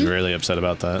 Yeah, David's really upset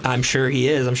about that. I'm sure he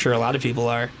is. I'm sure a lot of people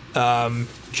are.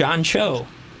 John Cho,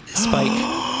 Spike.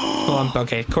 Well,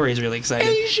 okay, Corey's really excited.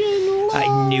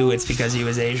 I knew it's because he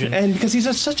was Asian. And because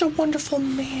he's such a wonderful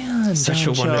man. Such a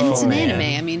John Cho. wonderful It's an man.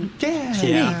 anime. I mean,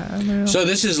 Yeah. So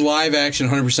this is live action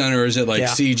 100%, or is it like Yeah.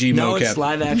 CG No, mocap? it's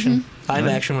live action. Live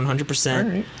action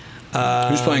 100%.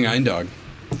 Who's playing Eindog?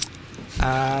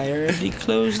 I already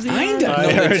closed the Eindog.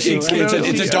 article. No,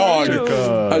 it's a dog.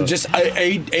 article. Just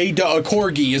a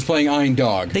corgi is playing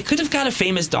Eindog. They could have got a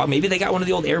famous dog. Maybe they got one of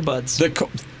the old Airbuds.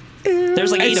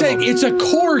 There's like 8 It's of them. it's a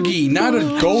corgi, not a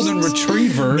golden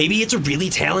retriever. Maybe it's a really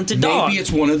talented dog. Maybe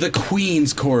it's one of the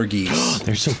queen's corgis.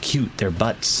 They're so cute. Their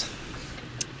butts.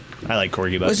 I like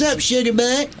corgi butts. What's up, sugar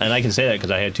butt? And I can say that because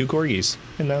I had 2 corgis,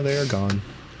 and now they are gone.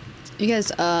 you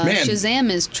guys, Shazam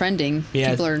is trending.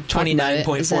 Yeah, People are talking about it. Is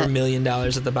 $29.4 that million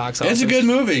at the box office. It's a good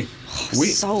movie.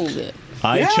 so good?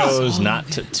 I Yeah. chose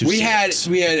not to We see had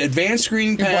it. advanced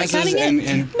screening You're passes boycotting it?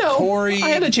 and No, Corey. I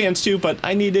had a chance to, but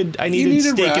I needed needed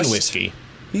steak and rest. whiskey.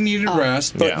 He needed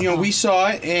rest, but Yeah. we saw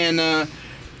it and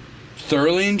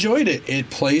thoroughly enjoyed it.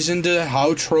 It plays into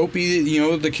how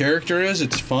tropey the character is.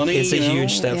 It's funny. It's a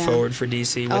huge step Yeah. forward for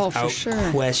DC Oh, without for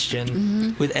sure.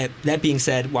 question. With that being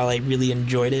said, while I really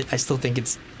enjoyed it, I still think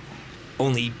it's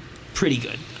only pretty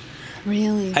good.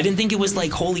 Really? I didn't think it was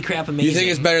like holy crap amazing. You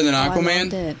think it's better than Oh, I loved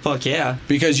Aquaman? it. Fuck yeah.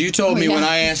 Because you told Oh, me when yeah.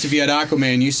 I asked if you had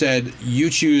Aquaman, you said you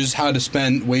choose how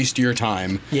to waste your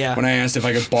time. Yeah. When I asked if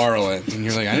I could borrow it, and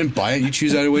you're like, I didn't buy it. You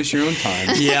choose how to waste your own time.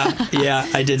 Yeah,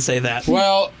 I did say that.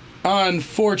 Well,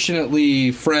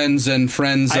 unfortunately, friends I of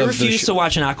the refuse to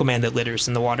watch an Aquaman that litters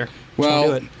in the water. Just won't Well,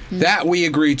 do it. that we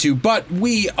agree to, but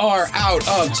we are out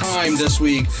of time this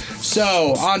week.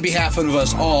 So, on behalf of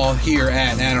us all here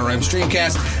at NRM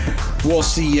Streamcast, we'll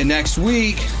see you next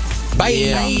week. Bye.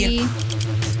 Yeah. Bye.